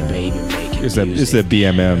 Is that baby making It's the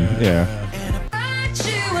BMM. Yeah. I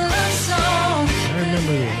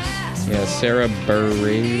remember this. Yeah, Sarah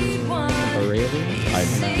Bareilles.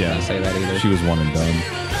 Yeah. Can't say that either. She was one and done.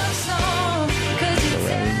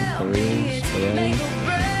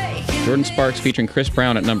 Bareilles. Jordan Sparks featuring Chris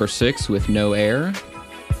Brown at number 6 with No Air.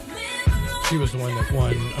 She was the one that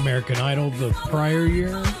won American Idol the prior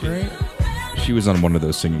year, right? She was on one of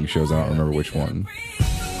those singing shows. I don't remember which one.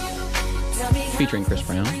 Featuring Chris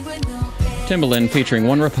Brown. Timbaland featuring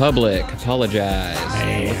One Republic. Apologize.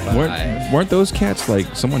 Number 5. Weren't those cats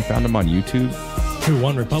like someone found them on YouTube? Who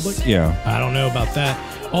won Republic? Yeah. I don't know about that.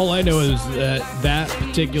 All I know is that that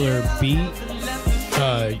particular beat,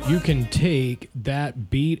 you can take that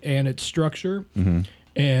beat and its structure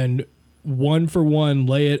and one for one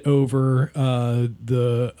lay it over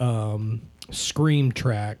the Scream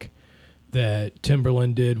track that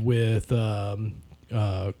Timberland did with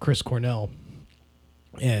Chris Cornell.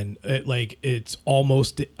 And it's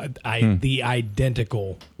almost the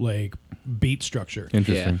identical like beat structure.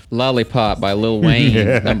 Interesting. Yeah. Lollipop by Lil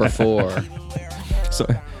Wayne, number 4. So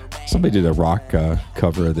somebody did a rock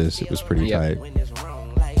cover of this. It was pretty Yeah. tight.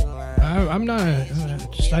 I'm not.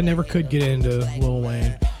 I never could get into Lil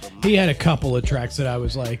Wayne. He had a couple of tracks that I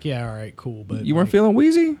was like, yeah, all right, cool, but You weren't feeling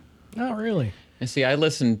wheezy? not really. And see, I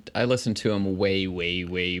listened to him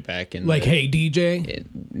way back in Like, the, hey DJ,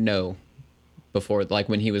 no. Before, like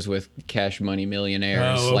when he was with Cash Money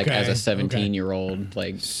Millionaires, Oh, like okay, as a okay. 17-year-old,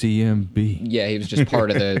 like CMB. yeah, he was just part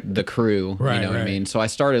of the crew. Right, you know what I right. mean? So I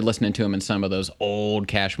started listening to him in some of those old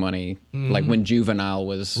Cash Money, like when Juvenile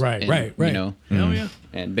was right. you know, Oh yeah.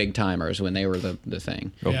 and Big Timers when they were the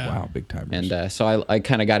thing. Oh, Yeah. wow. Big timers. And so I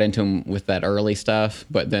kind of got into him with that early stuff,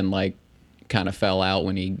 but then like kind of fell out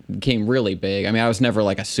when he became really big. I mean, I was never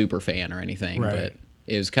like a super fan or anything, Right. but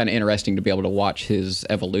it was kind of interesting to be able to watch his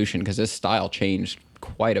evolution because his style changed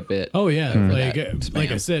quite a bit. Oh yeah. Like that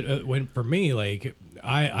like I span. said, when for me, like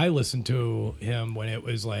I listened to him when it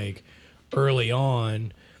was like early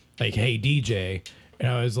on, like hey DJ, and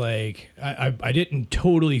I was like I didn't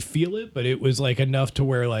totally feel it, but it was like enough to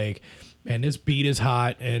where like, man, this beat is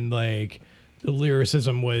hot and like the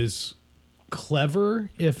lyricism was clever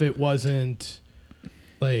if it wasn't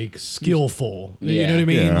like skillful. You Yeah. know what I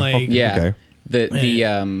mean? Yeah. Like Yeah. Okay. The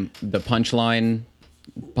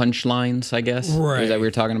punchlines, I guess. Right. Is that what we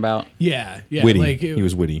were talking about? yeah, Witty. like He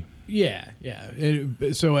was witty. Yeah.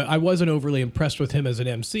 So I wasn't overly impressed with him as an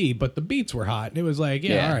MC, but the beats were hot, and it was like,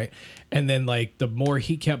 yeah, Yeah. all right. And then like the more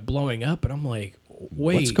he kept blowing up, and I'm like,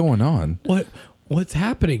 wait, What's going on? What's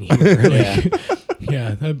happening here? Yeah.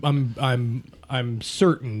 yeah, I'm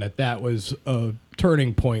certain that was a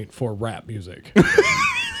turning point for rap music.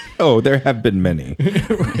 Oh, there have been many.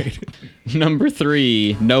 Right. Number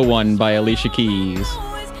 3, No One by Alicia Keys.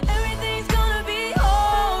 Everything's gonna be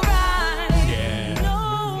alright.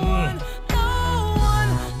 Yeah.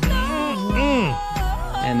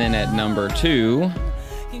 And then at number 2,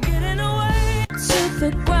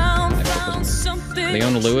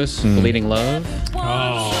 Leona Lewis, Bleeding Love.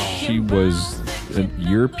 She was an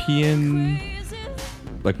European,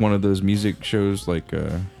 like one of those music shows, like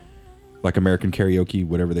American Karaoke,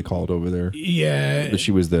 whatever they call it over there. Yeah. But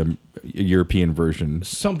she was the European version.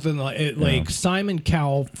 Something like it, like Simon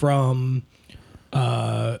Cowell from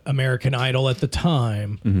American Idol at the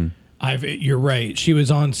time. You're right. She was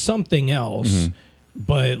on something else,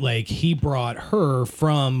 but like he brought her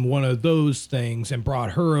from one of those things and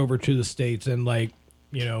brought her over to the States and like,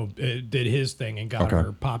 did his thing and got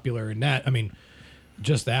her popular. And that, I mean,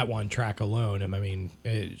 just that one track alone, I mean,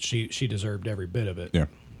 she deserved every bit of it. Yeah.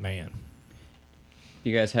 Man.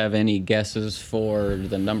 You guys have any guesses for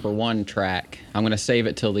the number one track? I'm going to save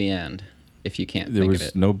it till the end if you can't There think of was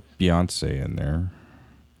it. no Beyonce in there.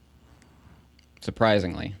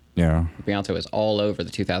 Surprisingly. Yeah. Beyonce was all over the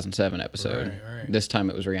 2007 episode. Right. This time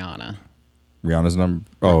it was Rihanna. Rihanna's number.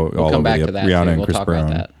 Oh, We'll all come over back the- to that. Rihanna too. and We'll Chris talk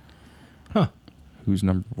Brown. about that. Who's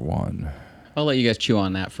number one? I'll let you guys chew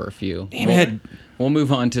on that for a few. Damn it. We'll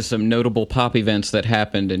move on to some notable pop events that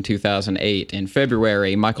happened in 2008. In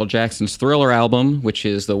February, Michael Jackson's Thriller album, which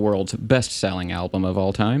is the world's best-selling album of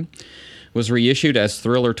all time, was reissued as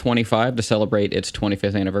Thriller 25 to celebrate its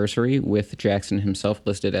 25th anniversary, with Jackson himself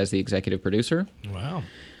listed as the executive producer. Wow.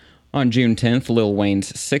 On June 10th, Lil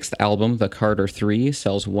Wayne's sixth album, The Carter 3,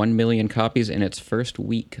 sells 1 million copies in its first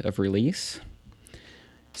week of release.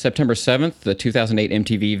 September 7th, the 2008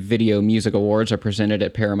 MTV Video Music Awards are presented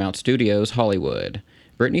at Paramount Studios, Hollywood.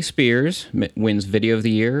 Britney Spears wins Video of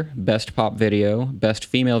the Year, Best Pop Video, Best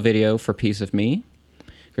Female Video for Piece of Me.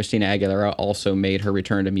 Christina Aguilera also made her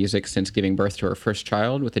return to music since giving birth to her first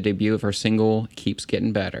child with the debut of her single, Keeps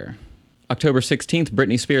Getting Better. October 16th,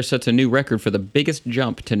 Britney Spears sets a new record for the biggest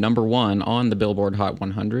jump to number one on the Billboard Hot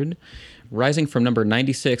 100, rising from number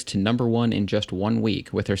 96 to number one in just 1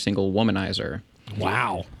 week with her single, Womanizer.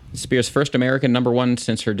 Wow. Spears' first American number one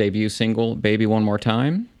since her debut single, Baby One More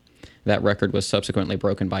Time. That record was subsequently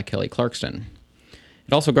broken by Kelly Clarkson.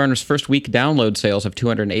 It also garners first week download sales of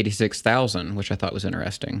 286,000, which I thought was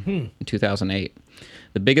interesting, in 2008.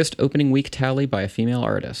 The biggest opening week tally by a female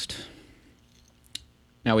artist.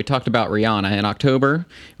 Now, we talked about Rihanna. In October,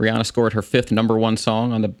 Rihanna scored her fifth number one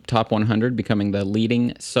song on the Top 100, becoming the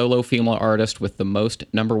leading solo female artist with the most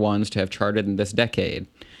number ones to have charted in this decade.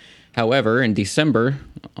 However, in December,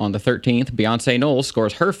 on the 13th, Beyonce Knowles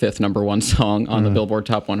scores her fifth number one song on the Billboard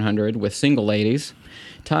Top 100 with Single Ladies,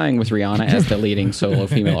 tying with Rihanna as the leading solo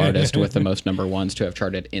female artist with the most number ones to have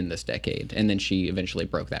charted in this decade. And then she eventually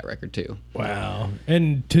broke that record, too. Wow.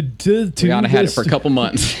 And to Rihanna had it this- for a couple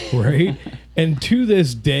months. right? And to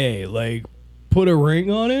this day, like, put a ring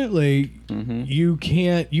on it, like you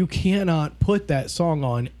cannot put that song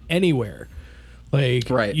on anywhere. Like,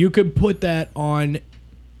 Right. you could put that on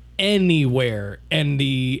anywhere, and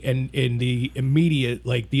the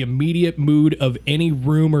immediate mood of any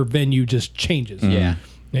room or venue just changes. Yeah.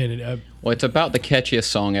 And Well, it's about the catchiest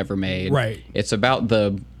song ever made. Right. It's about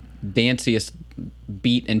the danciest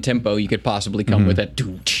beat and tempo you could possibly come with. That.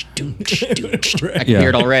 I can hear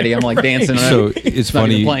it already. I'm like dancing. So it's not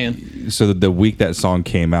even funny. playing. So the week that song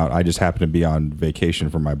came out, I just happened to be on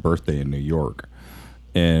vacation for my birthday in New York,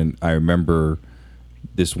 and I remember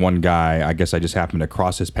this one guy. I guess I just happened to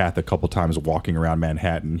cross his path a couple times walking around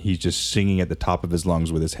Manhattan. He's just singing at the top of his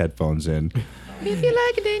lungs with his headphones in. If you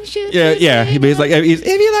like it, then you should. Yeah. He's like, if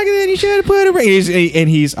you like it, then you should put a ring. And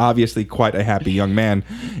he's obviously quite a happy young man,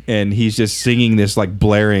 and he's just singing this like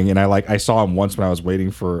blaring. And I saw him once when I was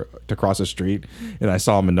waiting to cross a street, and I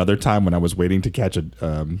saw him another time when I was waiting to catch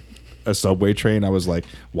a subway train. I was like,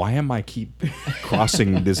 why am I keep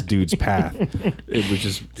crossing this dude's path? It was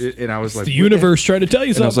just, and I was like, the universe trying to tell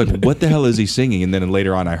you and I was something. like, what the hell is he singing? And then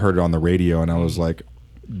later on, I heard it on the radio, and I was like,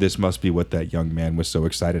 this must be what that young man was so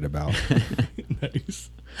excited about. Nice.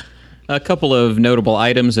 A couple of notable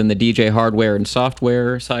items in the DJ hardware and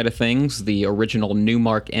software side of things. The original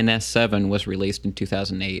Newmark NS7 was released in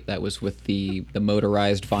 2008. That was with the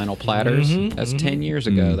motorized vinyl platters. That's 10 years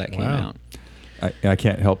ago that came out. I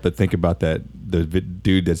can't help but think about that. The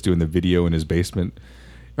dude that's doing the video in his basement.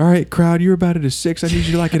 All right, crowd, you're about at a 6. I need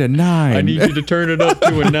you to like it a 9. I need you to turn it up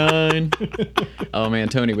to a 9. Oh man,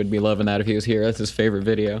 Tony would be loving that if he was here. That's his favorite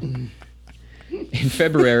video. In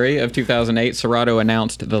February of 2008, Serato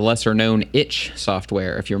announced the lesser-known Itch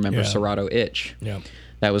software, if you remember Yeah. Serato Itch. Yep.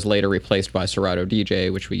 That was later replaced by Serato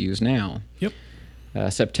DJ, which we use now. Yep.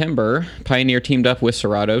 September, Pioneer teamed up with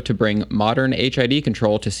Serato to bring modern HID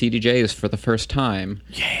control to CDJs for the first time.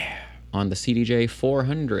 Yeah. On the CDJ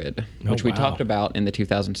 400, which we wow. talked about in the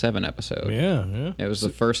 2007 episode. Yeah. It was the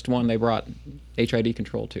first one they brought HID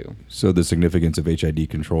control to. So the significance of HID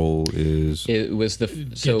control is It was the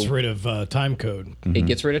Gets rid of time code. it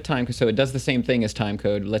gets rid of time, so it does the same thing as time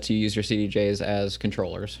code. Lets you use your CDJs as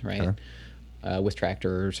controllers, right? With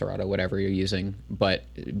Tractor or Serato, whatever you're using. But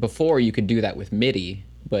before you could do that with MIDI,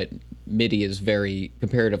 but MIDI is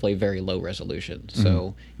comparatively very low resolution,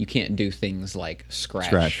 so you can't do things like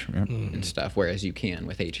scratch yeah. and stuff, whereas you can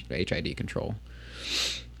with HID control.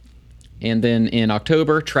 And then in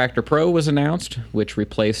October, Tractor Pro was announced, which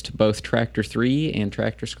replaced both Tractor 3 and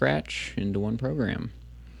Tractor Scratch into one program.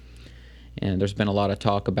 And there's been a lot of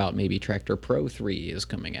talk about maybe Tractor Pro 3 is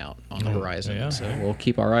coming out on the horizon. yeah. So we'll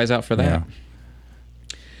keep our eyes out for that.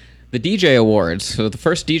 Yeah. The DJ Awards. So the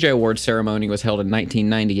first DJ Awards ceremony was held in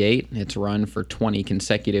 1998. It's run for 20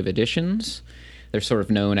 consecutive editions. They're sort of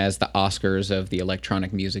known as the Oscars of the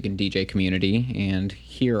electronic music and DJ community. And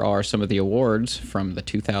here are some of the awards from the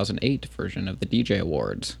 2008 version of the DJ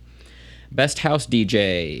Awards. Best House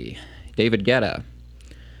DJ, David Guetta.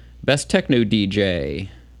 Best Techno DJ,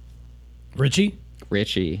 Richie?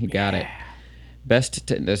 Richie, you got it.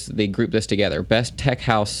 They group this together. Best Tech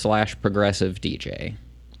House / Progressive DJ,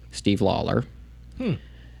 Steve Lawler.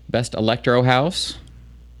 Best Electro House,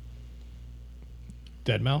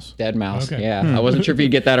 Deadmau5? Deadmau5. Okay. Yeah, I wasn't sure if you'd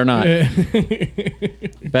get that or not.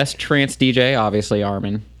 Best Trance DJ, obviously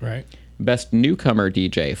Armin. Right. Best Newcomer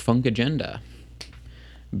DJ, Funk Agenda.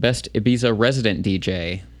 Best Ibiza Resident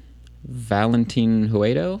DJ, Valentin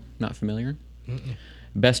Huedo. Not familiar.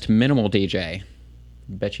 Best Minimal DJ.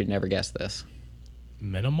 Bet you'd never guess this.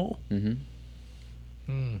 Minimal?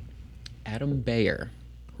 Adam Bayer.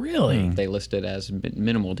 Really? They listed as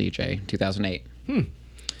Minimal DJ 2008.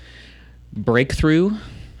 Breakthrough,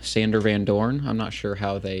 Sander Van Dorn. I'm not sure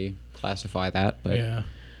how they classify that, but Yeah.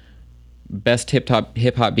 Best hip hop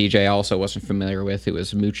DJ I also wasn't familiar with. It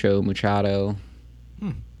was Mucho Muchado.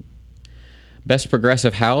 Best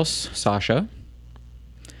Progressive House, Sasha.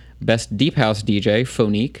 Best Deep House DJ,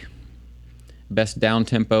 Phonique. Best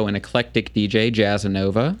Downtempo and Eclectic DJ,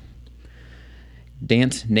 Jazzanova.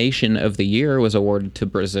 Dance Nation of the Year was awarded to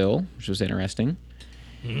Brazil, which was interesting.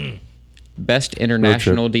 Best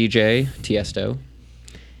International DJ, Tiesto.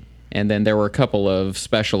 And then there were a couple of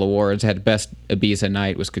special awards. Had Best Ibiza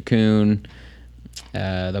Night was Cocoon.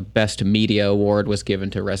 The Best Media Award was given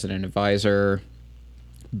to Resident Advisor.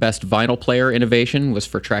 Best Vinyl Player Innovation was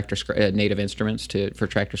for Native Instruments for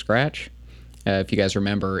Tractor Scratch. If you guys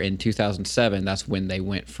remember, in 2007, that's when they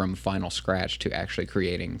went from Final Scratch to actually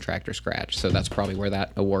creating Tractor Scratch. So that's probably where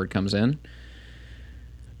that award comes in.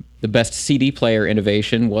 The Best CD Player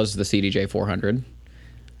Innovation was the CDJ 400.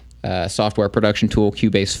 Software Production Tool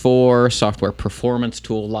Cubase 4. Software Performance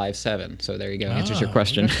Tool Live 7. So there you go. Answers your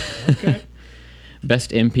question. Okay.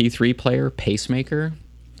 Best MP3 Player Pacemaker.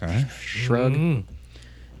 All right. Shrug.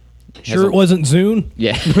 Sure it wasn't Zune?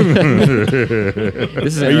 Yeah.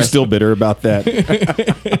 This is Are you still bitter about that?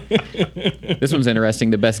 This one's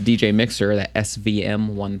interesting. The Best DJ Mixer, the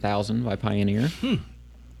SVM 1000 by Pioneer.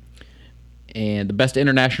 And the Best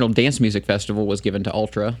International Dance Music Festival was given to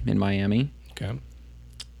Ultra in Miami. Okay.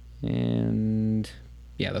 And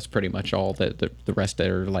yeah, that's pretty much all. The rest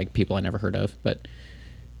are like people I never heard of. But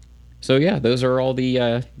so yeah, those are all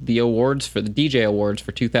the awards for the DJ awards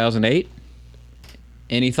for 2008.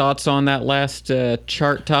 Any thoughts on that last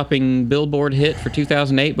chart-topping Billboard hit for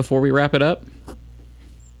 2008 before we wrap it up?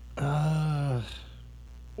 It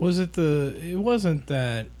wasn't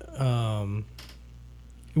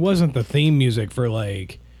the theme music for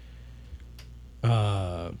like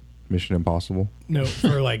Mission Impossible. no,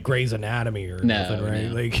 for like Grey's Anatomy or No, nothing, right?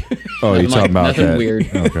 no. Like Oh, you're talking about nothing that?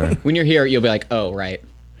 weird. Okay. When you hear it, you'll be like, oh, right.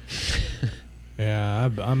 yeah,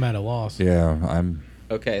 I'm at a loss. Yeah, I'm.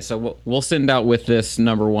 Okay, so we'll send out with this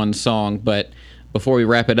number one song, but before we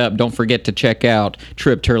wrap it up, don't forget to check out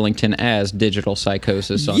Trip Turlington as Digital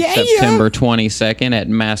Psychosis on September 22nd at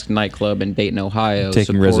Masked Nightclub in Dayton, Ohio.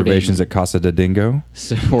 Taking reservations at Casa de Dingo.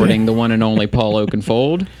 Supporting the one and only Paul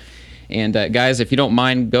Oakenfold. And guys, if you don't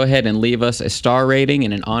mind, go ahead and leave us a star rating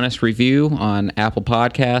and an honest review on Apple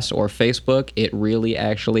Podcasts or Facebook. It really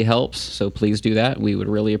actually helps, so please do that. We would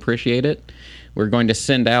really appreciate it. We're going to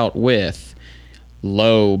send out with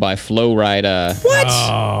Low by Flo Rida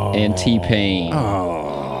and T-Pain.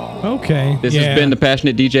 Okay. This has been the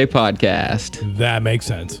Passionate DJ Podcast. That makes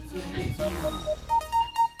sense.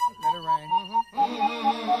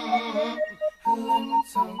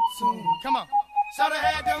 Come on. So they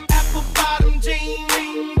had them apple bottom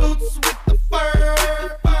jean boots with the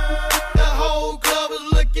fur. The whole club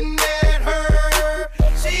was looking at her.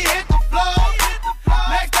 She hit the floor.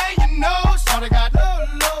 Next thing you know, so they got low.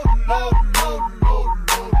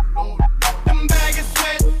 Them baggy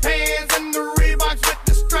sweatpants and the Reeboks with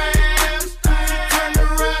the straps. She turned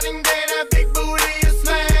around and gave that big booty a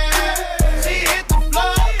slam.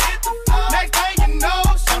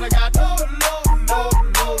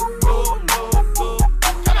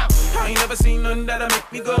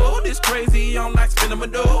 be on night spinning my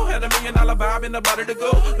dough. Had $1 million vibe in the body to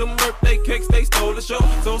go. Them birthday cakes, they stole the show.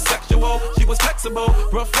 So sexual, she was flexible,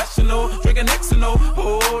 professional, drinking Xano.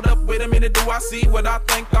 Hold up, wait a minute, do I see what I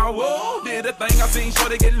think I will? Did a thing I seen, sure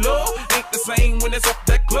to get low. Ain't the same when it's up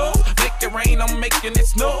that close. Make it rain, I'm making it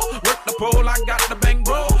snow. Work the pole, I got the bang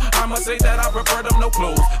bro. I must say that I prefer them no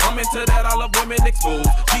clothes. I'm into that, I love women exposed.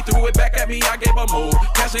 She threw it back at me, I gave her more.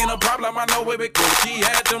 Cash ain't a problem, I know where it goes. She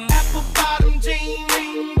had them apple bottom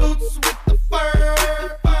jean boots with the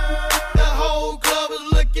fur. The whole club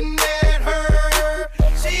was looking at her.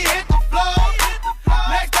 She hit the floor.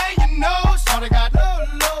 Next thing you know, shawty got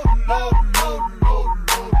low.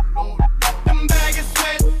 Them baggy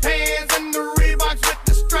sweatpants and the Reeboks with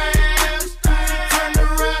the straps. She turned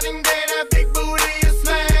around and gave that big booty a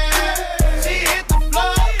smash. She hit the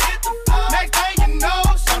floor. Next thing you know,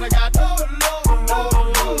 shawty got low.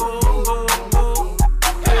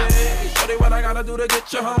 Shorty, what I gotta do to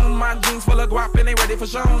get you home? My jeans full of guap and they ready for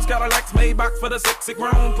shows. Got a Lex Maybach for the sexy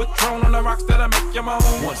grown. Patron on the rocks that'll make you moan.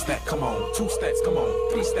 One stack, come on. Two stacks, come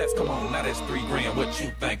on. Three stacks, come on. Now that's $3 grand. What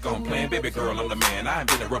you think I'm playing? Baby girl, I'm the man. I ain't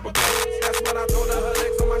been a rubber band. That's what I told her. Her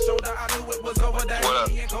legs on my shoulder. I knew it was over that. What up?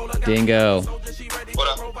 Dingo,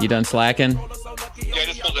 What up? you done slacking? Yeah, I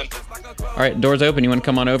just pulled in. All right, doors open. You want to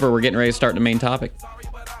come on over? We're getting ready to start the main topic.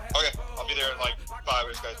 Okay, I'll be there in like 5. I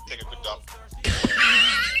just gotta take a quick dump.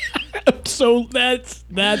 So that's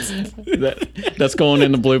That's going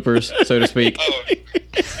in the bloopers, so to speak. Oh.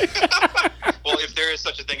 Well, if there is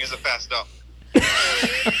such a thing as a fast dump.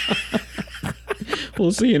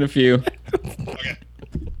 We'll see you in a few.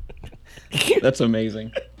 Okay. That's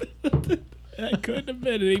amazing. that couldn't have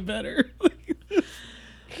been any better.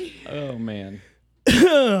 Oh man.